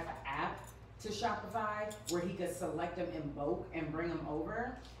some type of app to Shopify where he could select them in bulk and bring them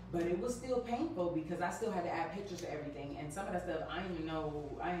over. But it was still painful because I still had to add pictures to everything. And some of that stuff, I didn't even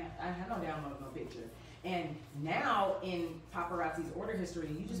know, I had no download, no picture. And now in Paparazzi's order history,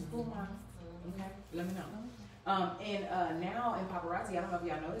 you just pull mine, okay? Let me know. Now in Paparazzi, I don't know if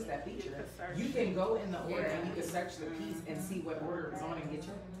y'all noticed that feature. You can go in the order and you can search the piece and see what order it's on and get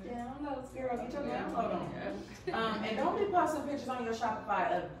your downloads, girl. Get your download on. And don't be posting pictures on your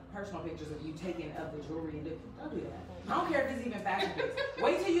Shopify of personal pictures of you taking of the jewelry. Don't do that. I don't care if it's even Fashion Fix.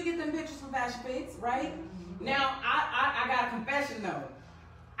 Wait till you get them pictures from Fashion Fix, right? Now, I got a confession though.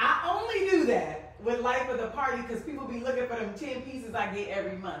 I only do that with Life of the Party because people be looking for them 10 pieces I get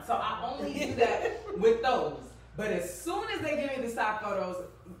every month. So I only do that with those. But as soon as they give me the stock photos,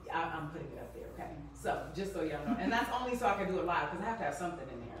 I'm putting it up there, okay? So, just so y'all know. And that's only so I can do it live because I have to have something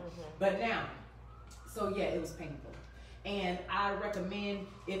in there. But now, so yeah, it was painful. And I recommend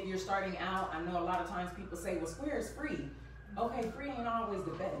if you're starting out, I know a lot of times people say, well, Square is free. Okay, free ain't always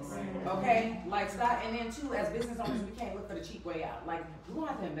the best, okay? Like, stop, and then too, as business owners, we can't look for the cheap way out. Like, we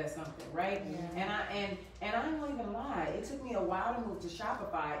want to invest something, right? Yeah. And I'm not even gonna lie, it took me a while to move to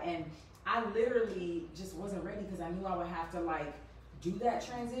Shopify, and I literally just wasn't ready because I knew I would have to like do that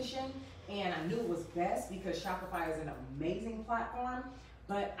transition, and I knew it was best because Shopify is an amazing platform,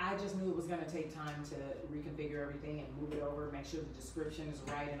 but I just knew it was gonna take time to reconfigure everything and move it over, make sure the description is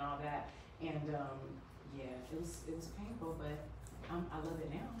right and all that, and yeah, it was painful, but I love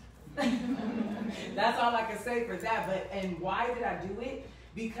it now. That's all I can say for that. And why did I do it?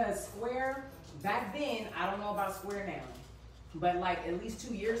 Because Square, back then, I don't know about Square now, but like at least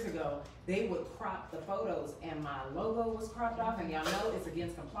 2 years ago, they would crop the photos and my logo was cropped off, and y'all know it's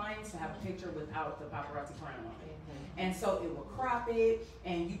against compliance to have a picture without the paparazzi crown on it. And so it would crop it,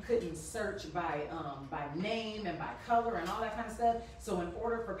 and you couldn't search by name and by color and all that kind of stuff. So in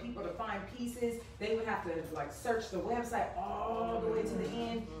order for people to find pieces, they would have to like search the website all the way to the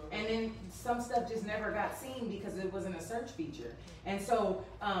end, and then some stuff just never got seen because it wasn't a search feature. And so,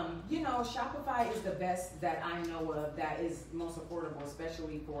 you know, Shopify is the best that I know of that is most affordable,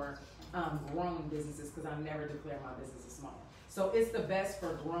 especially for growing businesses, because I never declare my business as small. So it's the best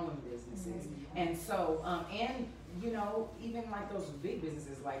for growing businesses. And so, and you know, even like those big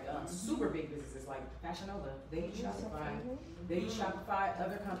businesses, like super big businesses like Fashion Nova, they use Shopify. They use Shopify,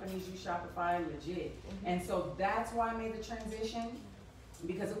 other companies use Shopify legit. And so that's why I made the transition,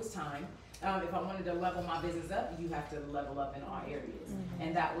 because it was time. If I wanted to level my business up, you have to level up in all areas.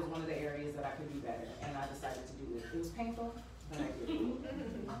 And that was one of the areas that I could do better, and I decided to do it. It was painful, but I did it.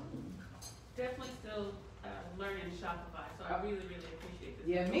 definitely still learning Shopify, so I really, really appreciate this.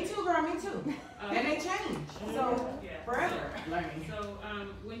 Yeah, me too, girl, me too. And they change, so forever learning. So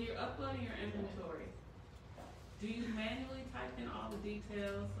when you're uploading your inventory, do you manually type in all the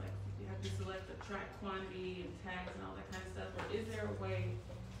details? Like you have to select the track quantity and tags and all that kind of stuff, or is there a way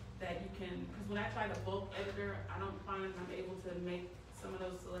that you can? Because when I try the bulk editor, I don't find I'm able to make some of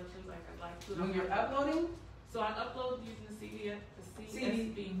those selections like I'd like to. When you're uploading? So I upload using the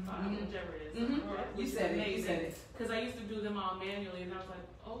CSV file, whichever it is. You said it. You said it. Because I used to do them all manually, and I was like,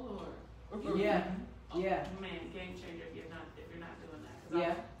 oh Lord. Yeah. Oh, Yeah. Man, game changer if you're not doing that. Because I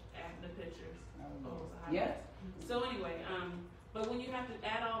was adding the pictures. Yeah. So anyway, but when you have to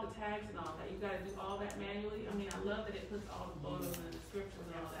add all the tags and all that, you got to do all that manually. I mean, I love that it puts all the photos and the descriptions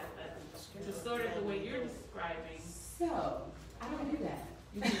and all that. But it's sort of the way you're describing. So I don't do that.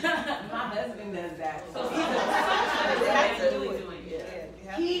 My husband does that. So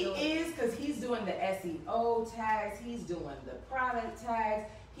he is, because he's doing the SEO tags, he's doing the product tags,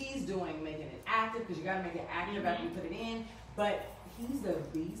 he's doing making it active, because you got to make it active after you put it in. But he's a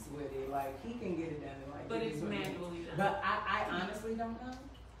beast with it. Like, he can get it done in like. But it's manually done. But I honestly don't know.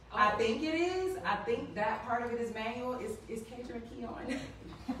 I think it is. I think that part of it is manual. Is Ckey and Ckey on?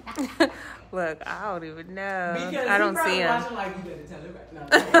 Look, I don't even know. Because I don't see him. Watching like, you better tell her right now.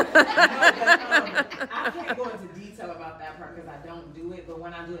 I can't go into detail about that part because I don't do it. But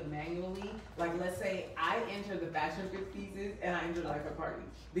when I do it manually, like let's say I enter the fashion fit pieces and I enter like a party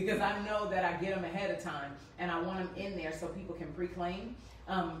because I know that I get them ahead of time and I want them in there so people can pre-claim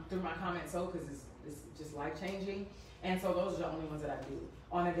through my comment because it's just life changing. And so those are the only ones that I do.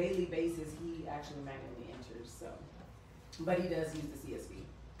 On a daily basis, he actually manually enters. So, but he does use the CSV.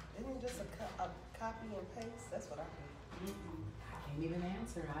 Isn't it just a copy and paste? That's what I do. I can't even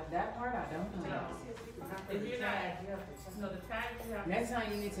answer. That part I don't know. No. If you're not, so the tags you have. Next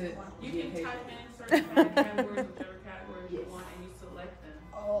time you need to. You can type in certain categories, whichever categories you want, and you select them.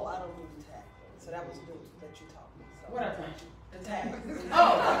 Oh, I don't do the tag. So that was good that you taught me. So. What I taught you? The tag.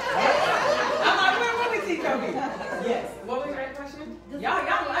 Oh. I'm like, where was he coming? Yes. What was your question? Y'all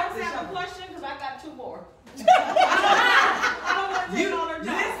like this. have a question because I got two more. Listen.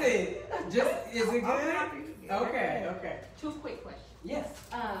 Just is it good? Okay. Two quick questions. Yes.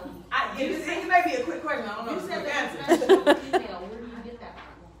 It may be a quick question. I don't know. You if said it's the a good answer. professional email. Where do you get that from?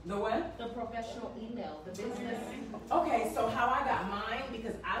 The what? The professional email, the business. Okay, so how I got mine,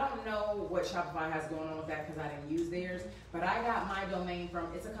 because I don't know what Shopify has going on with that because I didn't use theirs, but I got my domain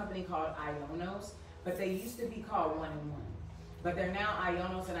from, it's a company called Ionos, but they used to be called 1-in-1. But they're now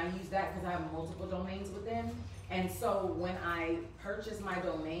Ionos, and I use that because I have multiple domains with them. And so when I purchased my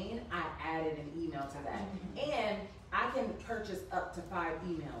domain, I added an email to that. And I can purchase up to 5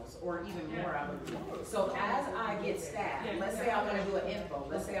 emails or even more, I believe. So as I get staff, let's say I want to do an info,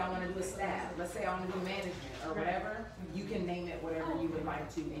 let's say I want to do a staff, let's say I want to do management or whatever, you can name it whatever you would like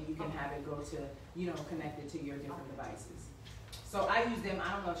to, and you can have it go to, connected to your different devices. So I use them.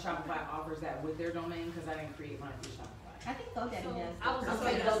 I don't know if Shopify offers that with their domain because I didn't create mine through Shopify. I think GoDaddy does. I was gonna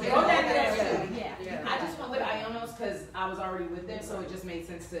say GoDaddy does too. Yeah. I just went with Ionos because I was already with them, so it just made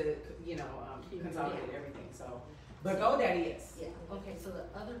sense to, consolidate everything. So, but GoDaddy, yes. Yeah. Okay. So the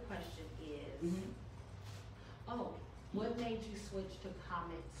other question is, what made you switch to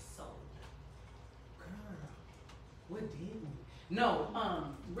comments sold? Girl, what did we? No,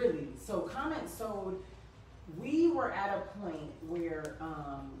 really. So comments sold. We were at a point where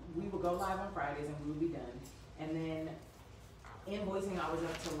we would go live on Fridays and we would be done, and then invoicing I was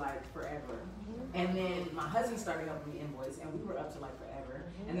up to like forever, and then my husband started helping me invoice, and we were up to like forever,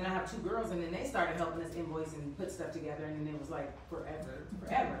 and then I have 2 girls, and then they started helping us invoice and put stuff together, and then it was like forever,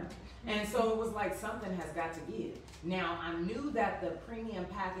 and so it was like something has got to give. Now I knew that the premium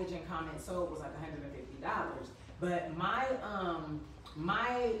package and comment sold was like $150, but my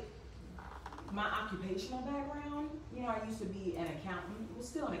occupational background, I used to be an accountant. Well,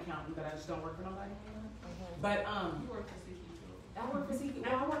 still an accountant, but I just don't work for nobody anymore. But You work for Ckey Jewels. I work for Ckey.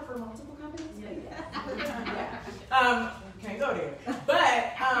 Well, I work for multiple companies. Yeah. Can't go there.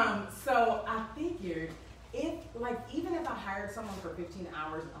 But so I figured even if I hired someone for 15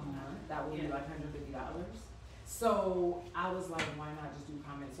 hours a month, that would be like $150. So I was like, why not just do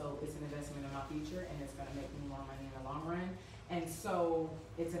comments? So it's an investment in my future, and it's gonna make me more money in the long run. And so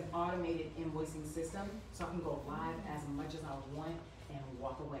it's an automated invoicing system, so I can go live as much as I want and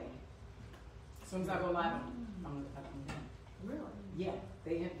walk away. As soon as I go live, I'm done. Really? Yeah,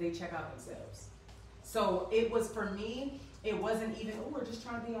 they check out themselves. So it was, for me, it wasn't even, we're just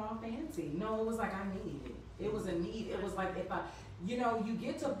trying to be all fancy. No, it was like I needed it. It was a need. It was like if you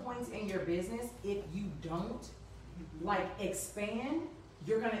get to points in your business, if you don't expand,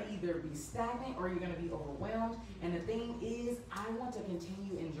 you're gonna either be stagnant or you're gonna be overwhelmed. And the thing is, I want to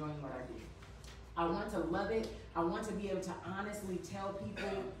continue enjoying what I do. I want to love it. I want to be able to honestly tell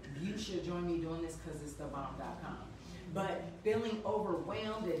people, you should join me doing this because it's thebomb.com. But feeling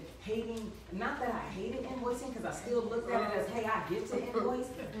overwhelmed and hating, not that I hated invoicing, because I still looked at it as, hey, I get to invoice,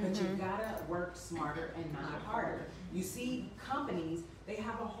 but you gotta work smarter and not harder. You see companies, they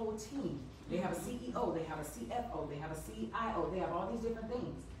have a whole team. They have a CEO, they have a CFO, they have a CIO, they have all these different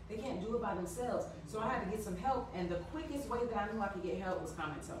things. They can't do it by themselves. So I had to get some help, and the quickest way that I knew I could get help was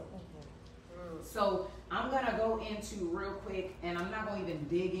comment so. So I'm gonna go into real quick, and I'm not gonna even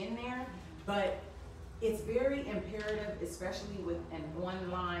dig in there, but it's very imperative, especially with an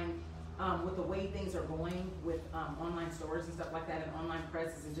online, with the way things are going with online stores and stuff like that, and online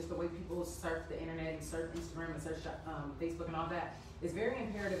presses, and just the way people surf the internet and surf Instagram and search Facebook and all that. It's very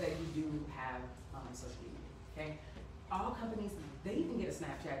imperative that you do have social media, okay? All companies, they even get a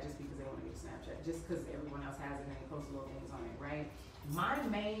Snapchat just because they want to get a Snapchat, just because everyone else has it and they post little things on it, right? My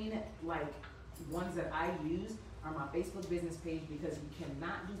main, ones that I use are my Facebook business page, because you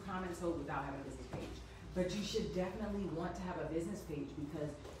cannot do comments without having a business page. But you should definitely want to have a business page, because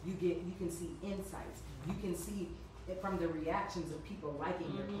you can see insights. You can see it from the reactions of people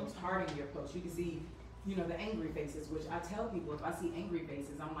liking your post, hearting your post. You can see, the angry faces, which I tell people, if I see angry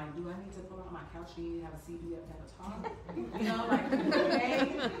faces, I'm like, do I need to pull out my couch? Do you need to have a seat? Do you have to have a talk?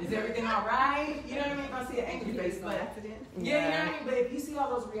 Hey, is everything all right? You know what I mean? If I see an angry face, but you know what I mean? But if you see all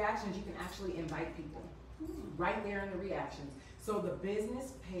those reactions, you can actually invite people right there in the reactions. So the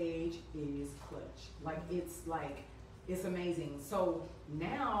business page is clutch. It's amazing. So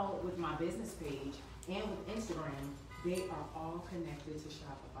now with my business page and with Instagram, they are all connected to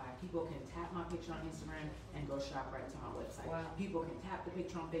Shopify. People can tap my picture on Instagram and go shop right to my website. Wow. People can tap the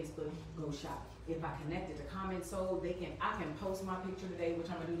picture on Facebook, go shop. If I connect it to comments, I can post my picture today, which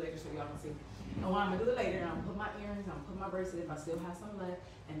I'm gonna do later so y'all can see. And what I'm gonna do it later, I'm gonna put my earrings, I'm gonna put my bracelet if I still have some left,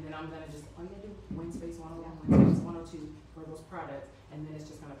 and then I'm gonna just, all you gotta do, win space 101, win space 102 for those products, and then it's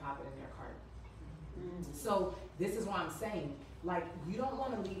just gonna pop it in their cart. So this is why I'm saying, you don't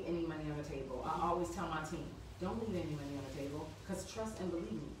wanna leave any money on the table. I always tell my team, don't leave any money on the table, because trust and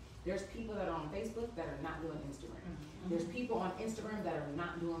believe me, there's people that are on Facebook that are not doing Instagram. There's people on Instagram that are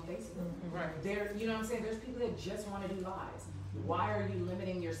not doing Facebook. Right. You know what I'm saying? There's people that just want to do lives. Why are you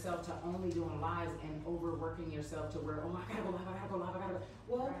limiting yourself to only doing lives and overworking yourself to where, I gotta go live.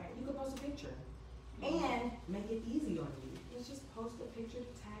 Well, you can post a picture and make it easy on you. Let's just post a picture,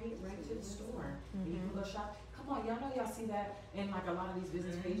 tag it right to the store, and you can go shop. Come on, y'all know y'all see that in a lot of these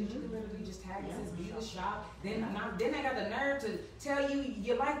business pages. You can literally just tag it, says view the shop. Then they got the nerve to tell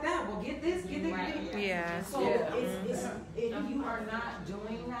you like that. Well, get this, get this. Yeah. So if you are not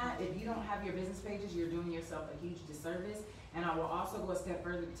doing that, if you don't have your business pages, you're doing yourself a huge disservice. And I will also go a step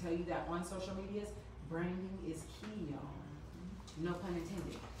further to tell you that on social medias, branding is key, y'all. No pun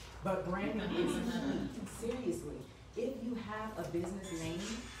intended. But branding is key. Seriously. If you have a business name,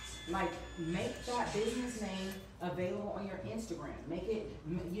 make that business name available on your Instagram. Make it,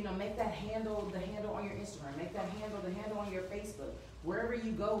 make that handle the handle on your Instagram. Make that handle the handle on your Facebook. Wherever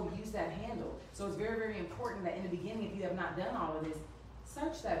you go, use that handle. So it's very, very important that in the beginning, if you have not done all of this,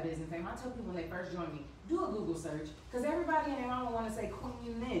 search that business name. I tell people when they first join me, do a Google search, because everybody and their mama want to say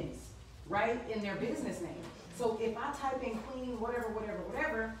Queen this, right, in their business name. So if I type in Queen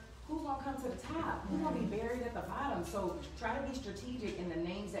whatever, who's gonna come to the top? Who's gonna be buried at the bottom? So try to be strategic in the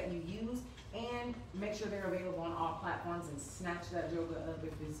names that you use, and make sure they're available on all platforms, and snatch that joker up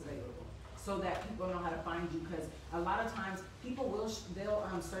if it's available, so that people know how to find you. Because a lot of times people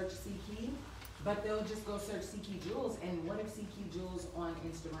they'll search Ckey, but they'll just go search Ckey Jewels, and what if Ckey Jewels on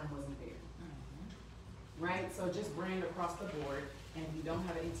Instagram wasn't there? Right? So just brand across the board, and if you don't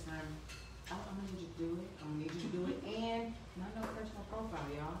have an Instagram, I'm gonna need you to do it. I'm gonna need you to do it, and not no personal profile,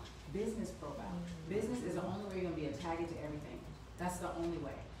 y'all. Business profile. Business is the only way you're gonna be tagged to everything. That's the only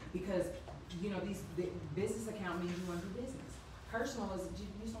way, because the business account means you want to do business. Personal is you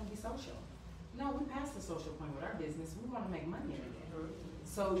just want to be social. No, we passed the social point with our business. We want to make money every day.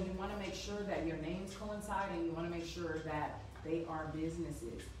 So you want to make sure that your names coincide, and you want to make sure that they are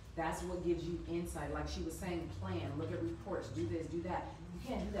businesses. That's what gives you insight. Like she was saying, plan, look at reports, do this, do that. You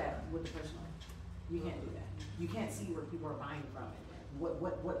can't do that with the personal. You can't do that. You can't see where people are buying from it.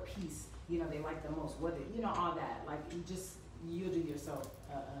 What piece, they like the most, what all that. You'll do yourself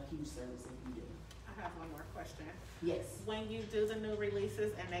a huge service if you do. I have one more question. Yes. When you do the new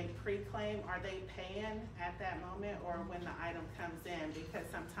releases and they pre-claim, are they paying at that moment or when the item comes in? Because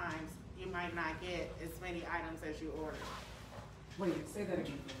sometimes you might not get as many items as you ordered. Wait, say that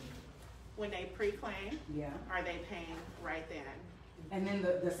again. When they pre-claim, yeah, are they paying right then? And then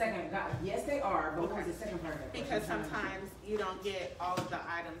the second, yes, they are, but what was the second part of that? Because sometimes you don't get all of the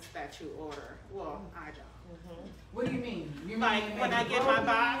items that you order. Well, I don't. What do you mean? You Like mean when I get my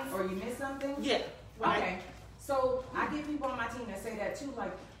box, or you miss something? yeah. Okay. So I get people on my team that say that too,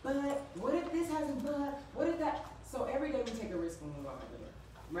 like, but what if this hasn't, but what if that? So every day we take a risk when we walk out the door,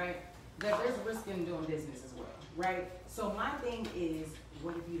 right? That there's a risk in doing business as well, right? So my thing is,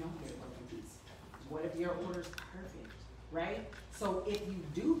 what if you don't get a broken piece? What if your order's perfect, right? So if you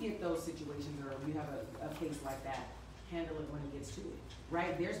do get those situations or you have a case like that, handle it when it gets to it,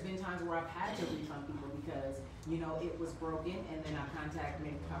 right? There's been times where I've had to refund people because, you know, it was broken and then I contact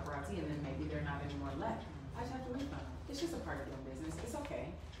maybe paparazzi and then maybe they're not anymore left. I just have to refund. It's just a part of doing business. It's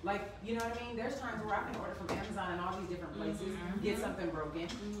okay. Like, you know what I mean? There's times where I can order from Amazon and all these different places, get something broken.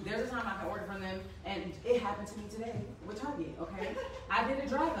 There's a time I can order from them, and it happened to me today with Target, okay? I did a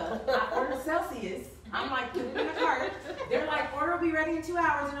drive up. I ordered Celsius. I'm like, put it in the cart. They're like, order will be ready in 2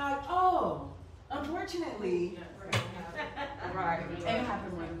 hours. And I'm like, oh, unfortunately. Right. And it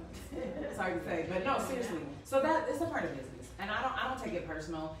happened when, sorry to say, but no, seriously. So that it's a part of business. And I don't take it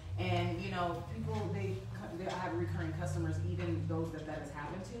personal. And, you know, people, I have recurring customers, even those that has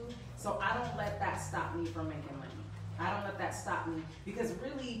happened to. So I don't let that stop me from making money. I don't let that stop me because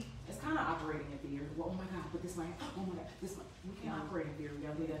really it's kind of operating in fear. Well, oh my God, but this might, oh my God, this might. We can't operate in fear. We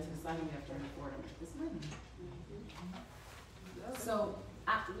gotta leave that to the side and we have to afford to make this money. So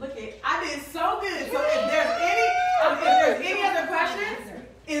I did so good. So if there's any other questions,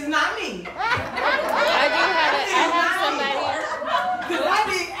 it's not me. I have somebody. Because I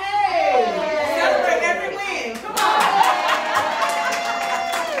did, celebrate every win. Come on.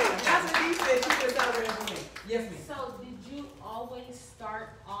 That's what he said. She said celebrate every win. Yes, ma'am. So did you always start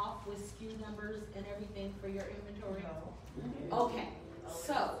off with SKU numbers and everything for your inventory? No. Okay,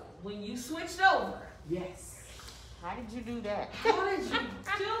 so when you switched over, Yes. How did you do that? how did you do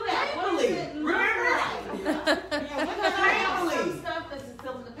that? What does it look like? Some stuff that's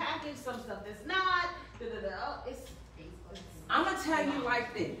still in the package, some stuff that's not. Oh, it's I'm going to tell you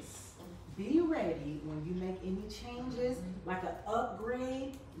like this. Be ready when you make any changes, like an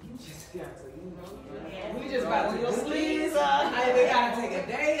upgrade. You just got to, you know. We just about to do this. I either got to take a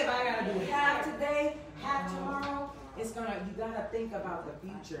day, if I got to do half today, half tomorrow. You gotta think about the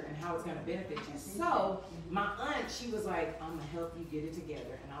future and how it's gonna benefit you. So my aunt, she was like, I'm gonna help you get it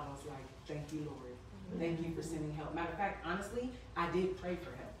together. And I was like, thank you, Lord. Thank you for sending help. Matter of fact, honestly, I did pray for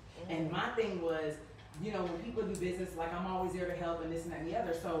help. And my thing was, you know, when people do business, like I'm always there to help and this and that and the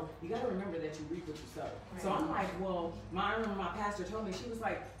other. So you gotta remember that you reap what you sow. So I'm like, well, I remember my pastor told me, she was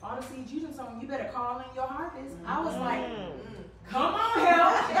like, all the seeds you done sown, you better call in your harvest. I was like, come on,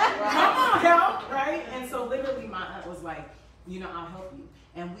 help. Come on, help, right? And so literally my aunt was like, you know, I'll help you.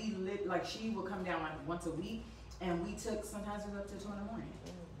 And we she would come down like once a week, and we took, sometimes it was up to 2 in the morning.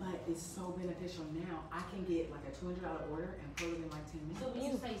 But it's so beneficial now. I can get like a $200 order and close it in like 10 minutes. So when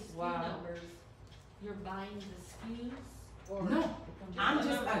you say SKU numbers, you're buying the SKUs? Or No, I'm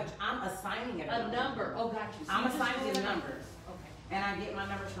assigning a number. Oh, got you. So I'm you just assigning do the it. numbers. Okay. And I get my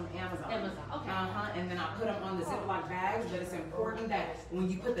numbers from Amazon. Okay. And then I put them on the Ziploc bags, but it's important that when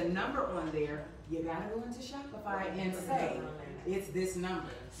you put the number on there, you gotta go into Shopify and say, it's this number.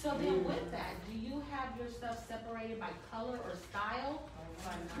 So then with that, do you have your stuff separated by color or style?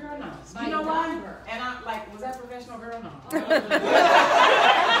 Girl, no. By You know what? number. And I'm like, was that professional, girl? No. So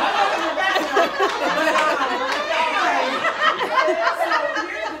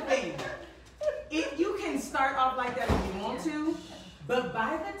here's the thing. You can start off like that if you want to, but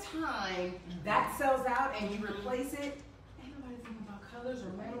by the time that sells out and you replace it, ain't nobody thinking about colors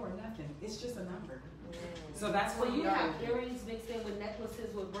or metal or nothing. It's just a number. So that's what you have earrings mixed in with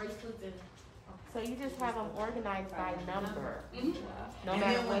necklaces, with bracelets, and So you just have them organized by number. Mm-hmm. No And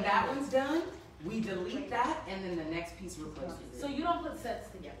matter then when what that one's done, we delete that, and then the next piece replaces it. so you don't put sets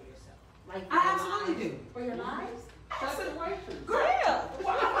together yourself? Like I absolutely do. For your lives? Girl,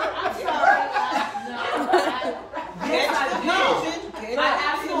 I'm sorry. yes, I do. I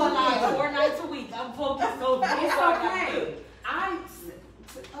absolutely do. 4 nights a week. I'm focused on It's okay.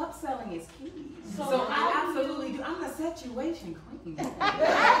 Upselling is key. So I absolutely do. I'm a situation queen. No,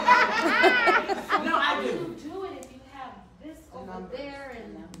 I do. You do it if you have this over there and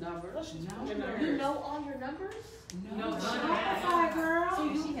numbers. You know all your numbers? No, Shopify, girl. So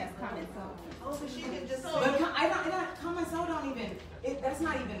she has comments on. Oh, so she can just. But comments don't even. That's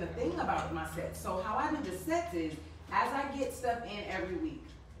not even the thing about my sets. So how I do the sets is, as I get stuff in every week,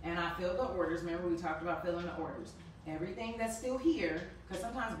 and I fill the orders. Remember we talked about filling the orders. Everything that's still here, because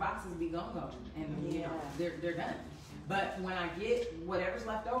sometimes boxes be gone, and you know they're done. But when I get whatever's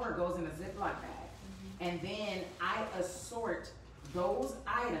left over, it goes in a Ziploc bag, and then I assort those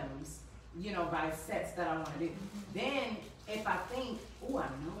items, you know, by sets that I want to do. Then if I think, oh, I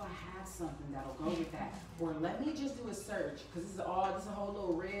know I have something that'll go with that, or let me just do a search, because this is a whole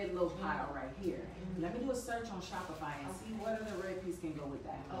little red little pile right here. Let me do a search on Shopify and see what other red piece can go with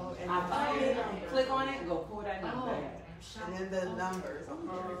that. Oh, and I find it, click on it, and go pull that number. And then the numbers.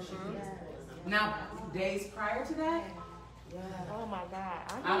 Now, days prior to that, Oh my God.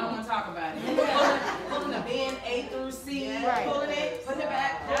 I don't want to talk about it. Pulling the bin A through C, Right. pulling it, putting it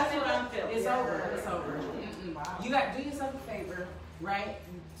back. That's what I'm feeling. It's over. It's over. You got to do yourself a favor, right?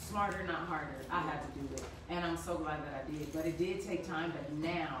 Smarter, not harder. I had to do it, and I'm so glad that I did. But it did take time. But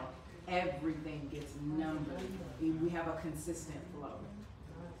now everything gets numbered. We have a consistent flow.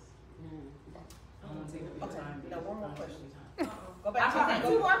 I want to take up your time. Now, one more babe. question. Go back Okay, to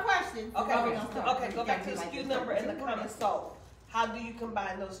two more questions. Okay, Before we gonna start. okay, go back to the SKU number and the comments sold. How do you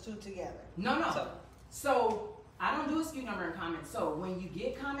combine those two together? No. So I don't do a SKU number and comment sold. When you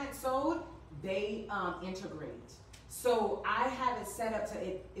get comments sold, they integrate. So I have it set up to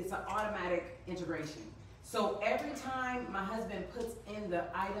it's an automatic integration. So every time my husband puts in the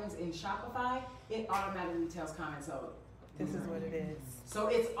items in Shopify, it automatically tells comments sold. This is what it is. So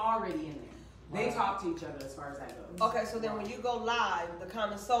it's already in there. They talk to each other as far as that goes. Okay, so then when you go live, the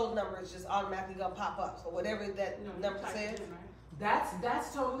comment sold number is just automatically gonna pop up. So whatever that number says.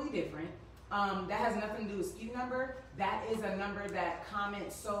 That's totally different. That has nothing to do with SKU number. That is a number that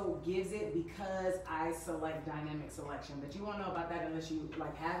comment sold gives it because I select dynamic selection. But you won't know about that unless you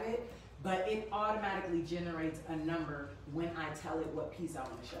like have it. But it automatically generates a number when I tell it what piece I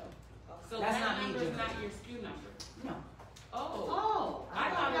want to show. So That's that not me number is not generating. your SKU number. No. Oh, I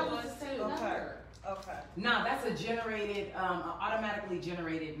thought it was the same Okay. number. Okay. No, that's a generated, automatically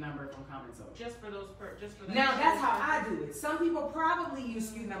generated number from comment sold. Just for those just for that. Now that's how I do it. Some people probably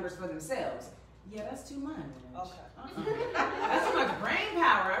use SKU numbers for themselves. Yeah, that's too much. Okay. That's too much brain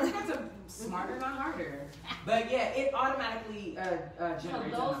power. I got to smarter, not harder. But yeah, it automatically So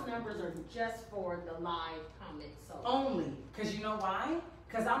generates. those numbers are just for the live comments, so. Only, cause you know why?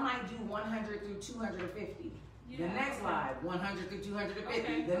 Cause I might do 100 through 250. The next live, 100 through 250.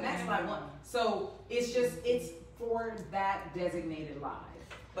 Okay, The next live, one. So it's for that designated live.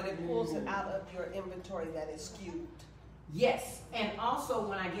 But it pulls it out of your inventory that is skewed. Yes, and also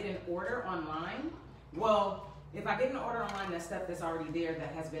when I get an order online, well, if I get an order online, that's stuff that's already there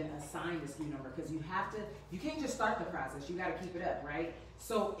that has been assigned a SKU number, because you can't just start the process, you gotta keep it up, right?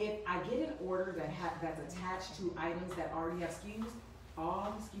 So if I get an order that's attached to items that already have SKUs,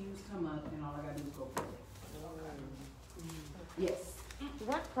 all the SKUs come up and all I gotta do is go pull it. Yes.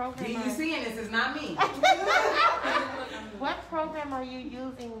 What program? You seeing this is not me. What program are you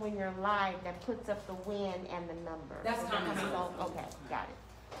using when you're live that puts up the win and the number? That's comment sold. Okay, got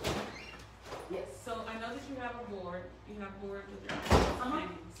it. Yes. So I know that you have a board. You have boards with your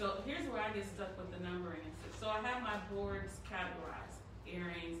So here's where I get stuck with the numbering. So I have my boards categorized: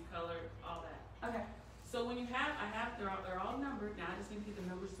 earrings, color, all that. Okay. So when they're all numbered. Now I just need to get the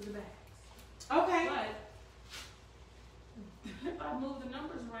numbers to the bags. Okay. But if I move the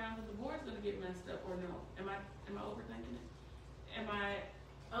numbers around, the board's gonna get messed up, or no? Am I overthinking it? Am I?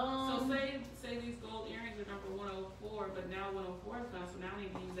 So say these gold earrings are number 104, but now 104 is gone, so now I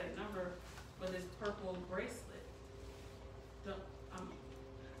need to use that number for this purple bracelet.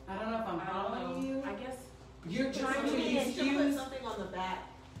 I don't know if I'm following you. I guess You're trying to She'll put use. something on the back,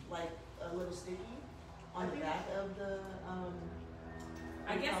 like a little sticky, on the back of the,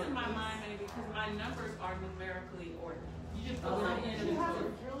 I guess in my mind, maybe because my numbers are numerically ordered. You just put You them in have the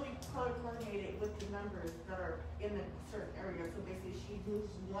it really color coordinated with the numbers that are in a certain area. So basically, she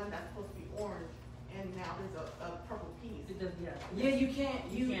moves one that's supposed to be orange, and now there's a purple piece. It does, yeah. Yeah, you can't.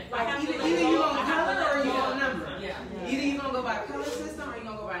 I have Either to you go- gonna I have to color or you go- gonna number. Yeah. Either you gonna go by color system or you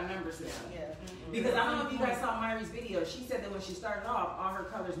gonna go by number system. Yeah. Because I don't know if you guys saw Myri's video. She said that when she started off, all her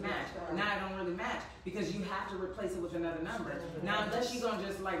colors match. Now it don't really match because you have to replace it with another number. Now unless you're gonna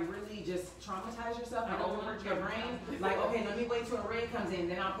just like really just traumatize yourself and overwork your brain, like okay, let me wait till a red comes in,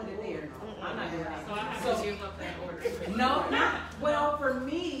 then I'll put it there. I'm not doing that. So I have to give up that order. No, not well. For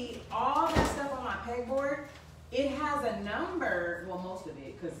me, all that stuff on my pegboard, it has a number. Well, most of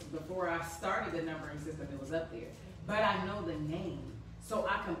it, because before I started the numbering system, it was up there. But I know the name, so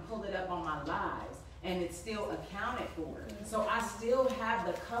I can pull it up on my lives, and it's still accounted for. So I still have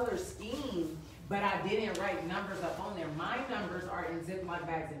the color scheme, but I didn't write numbers up on there. My numbers are in Ziploc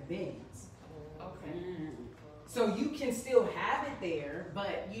bags and bins. Okay. So you can still have it there,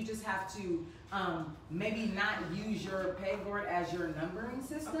 but you just have to maybe not use your pegboard as your numbering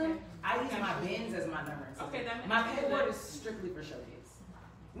system. Okay. I use my bins as my numbering system. Okay, that makes my sense. pegboard is strictly for showcase.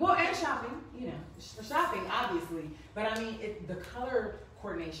 Well, and shopping, you know, for shopping, obviously. But I mean, the color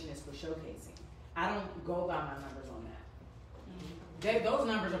coordination is for showcasing. I don't go by my numbers on that. Those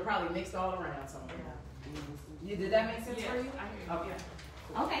numbers are probably mixed all around somewhere. Did that make sense for you? I hear you. Okay.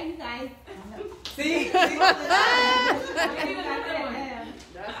 Okay, you guys. See? That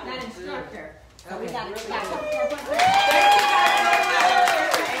instructor. So we got to Thank you guys so much.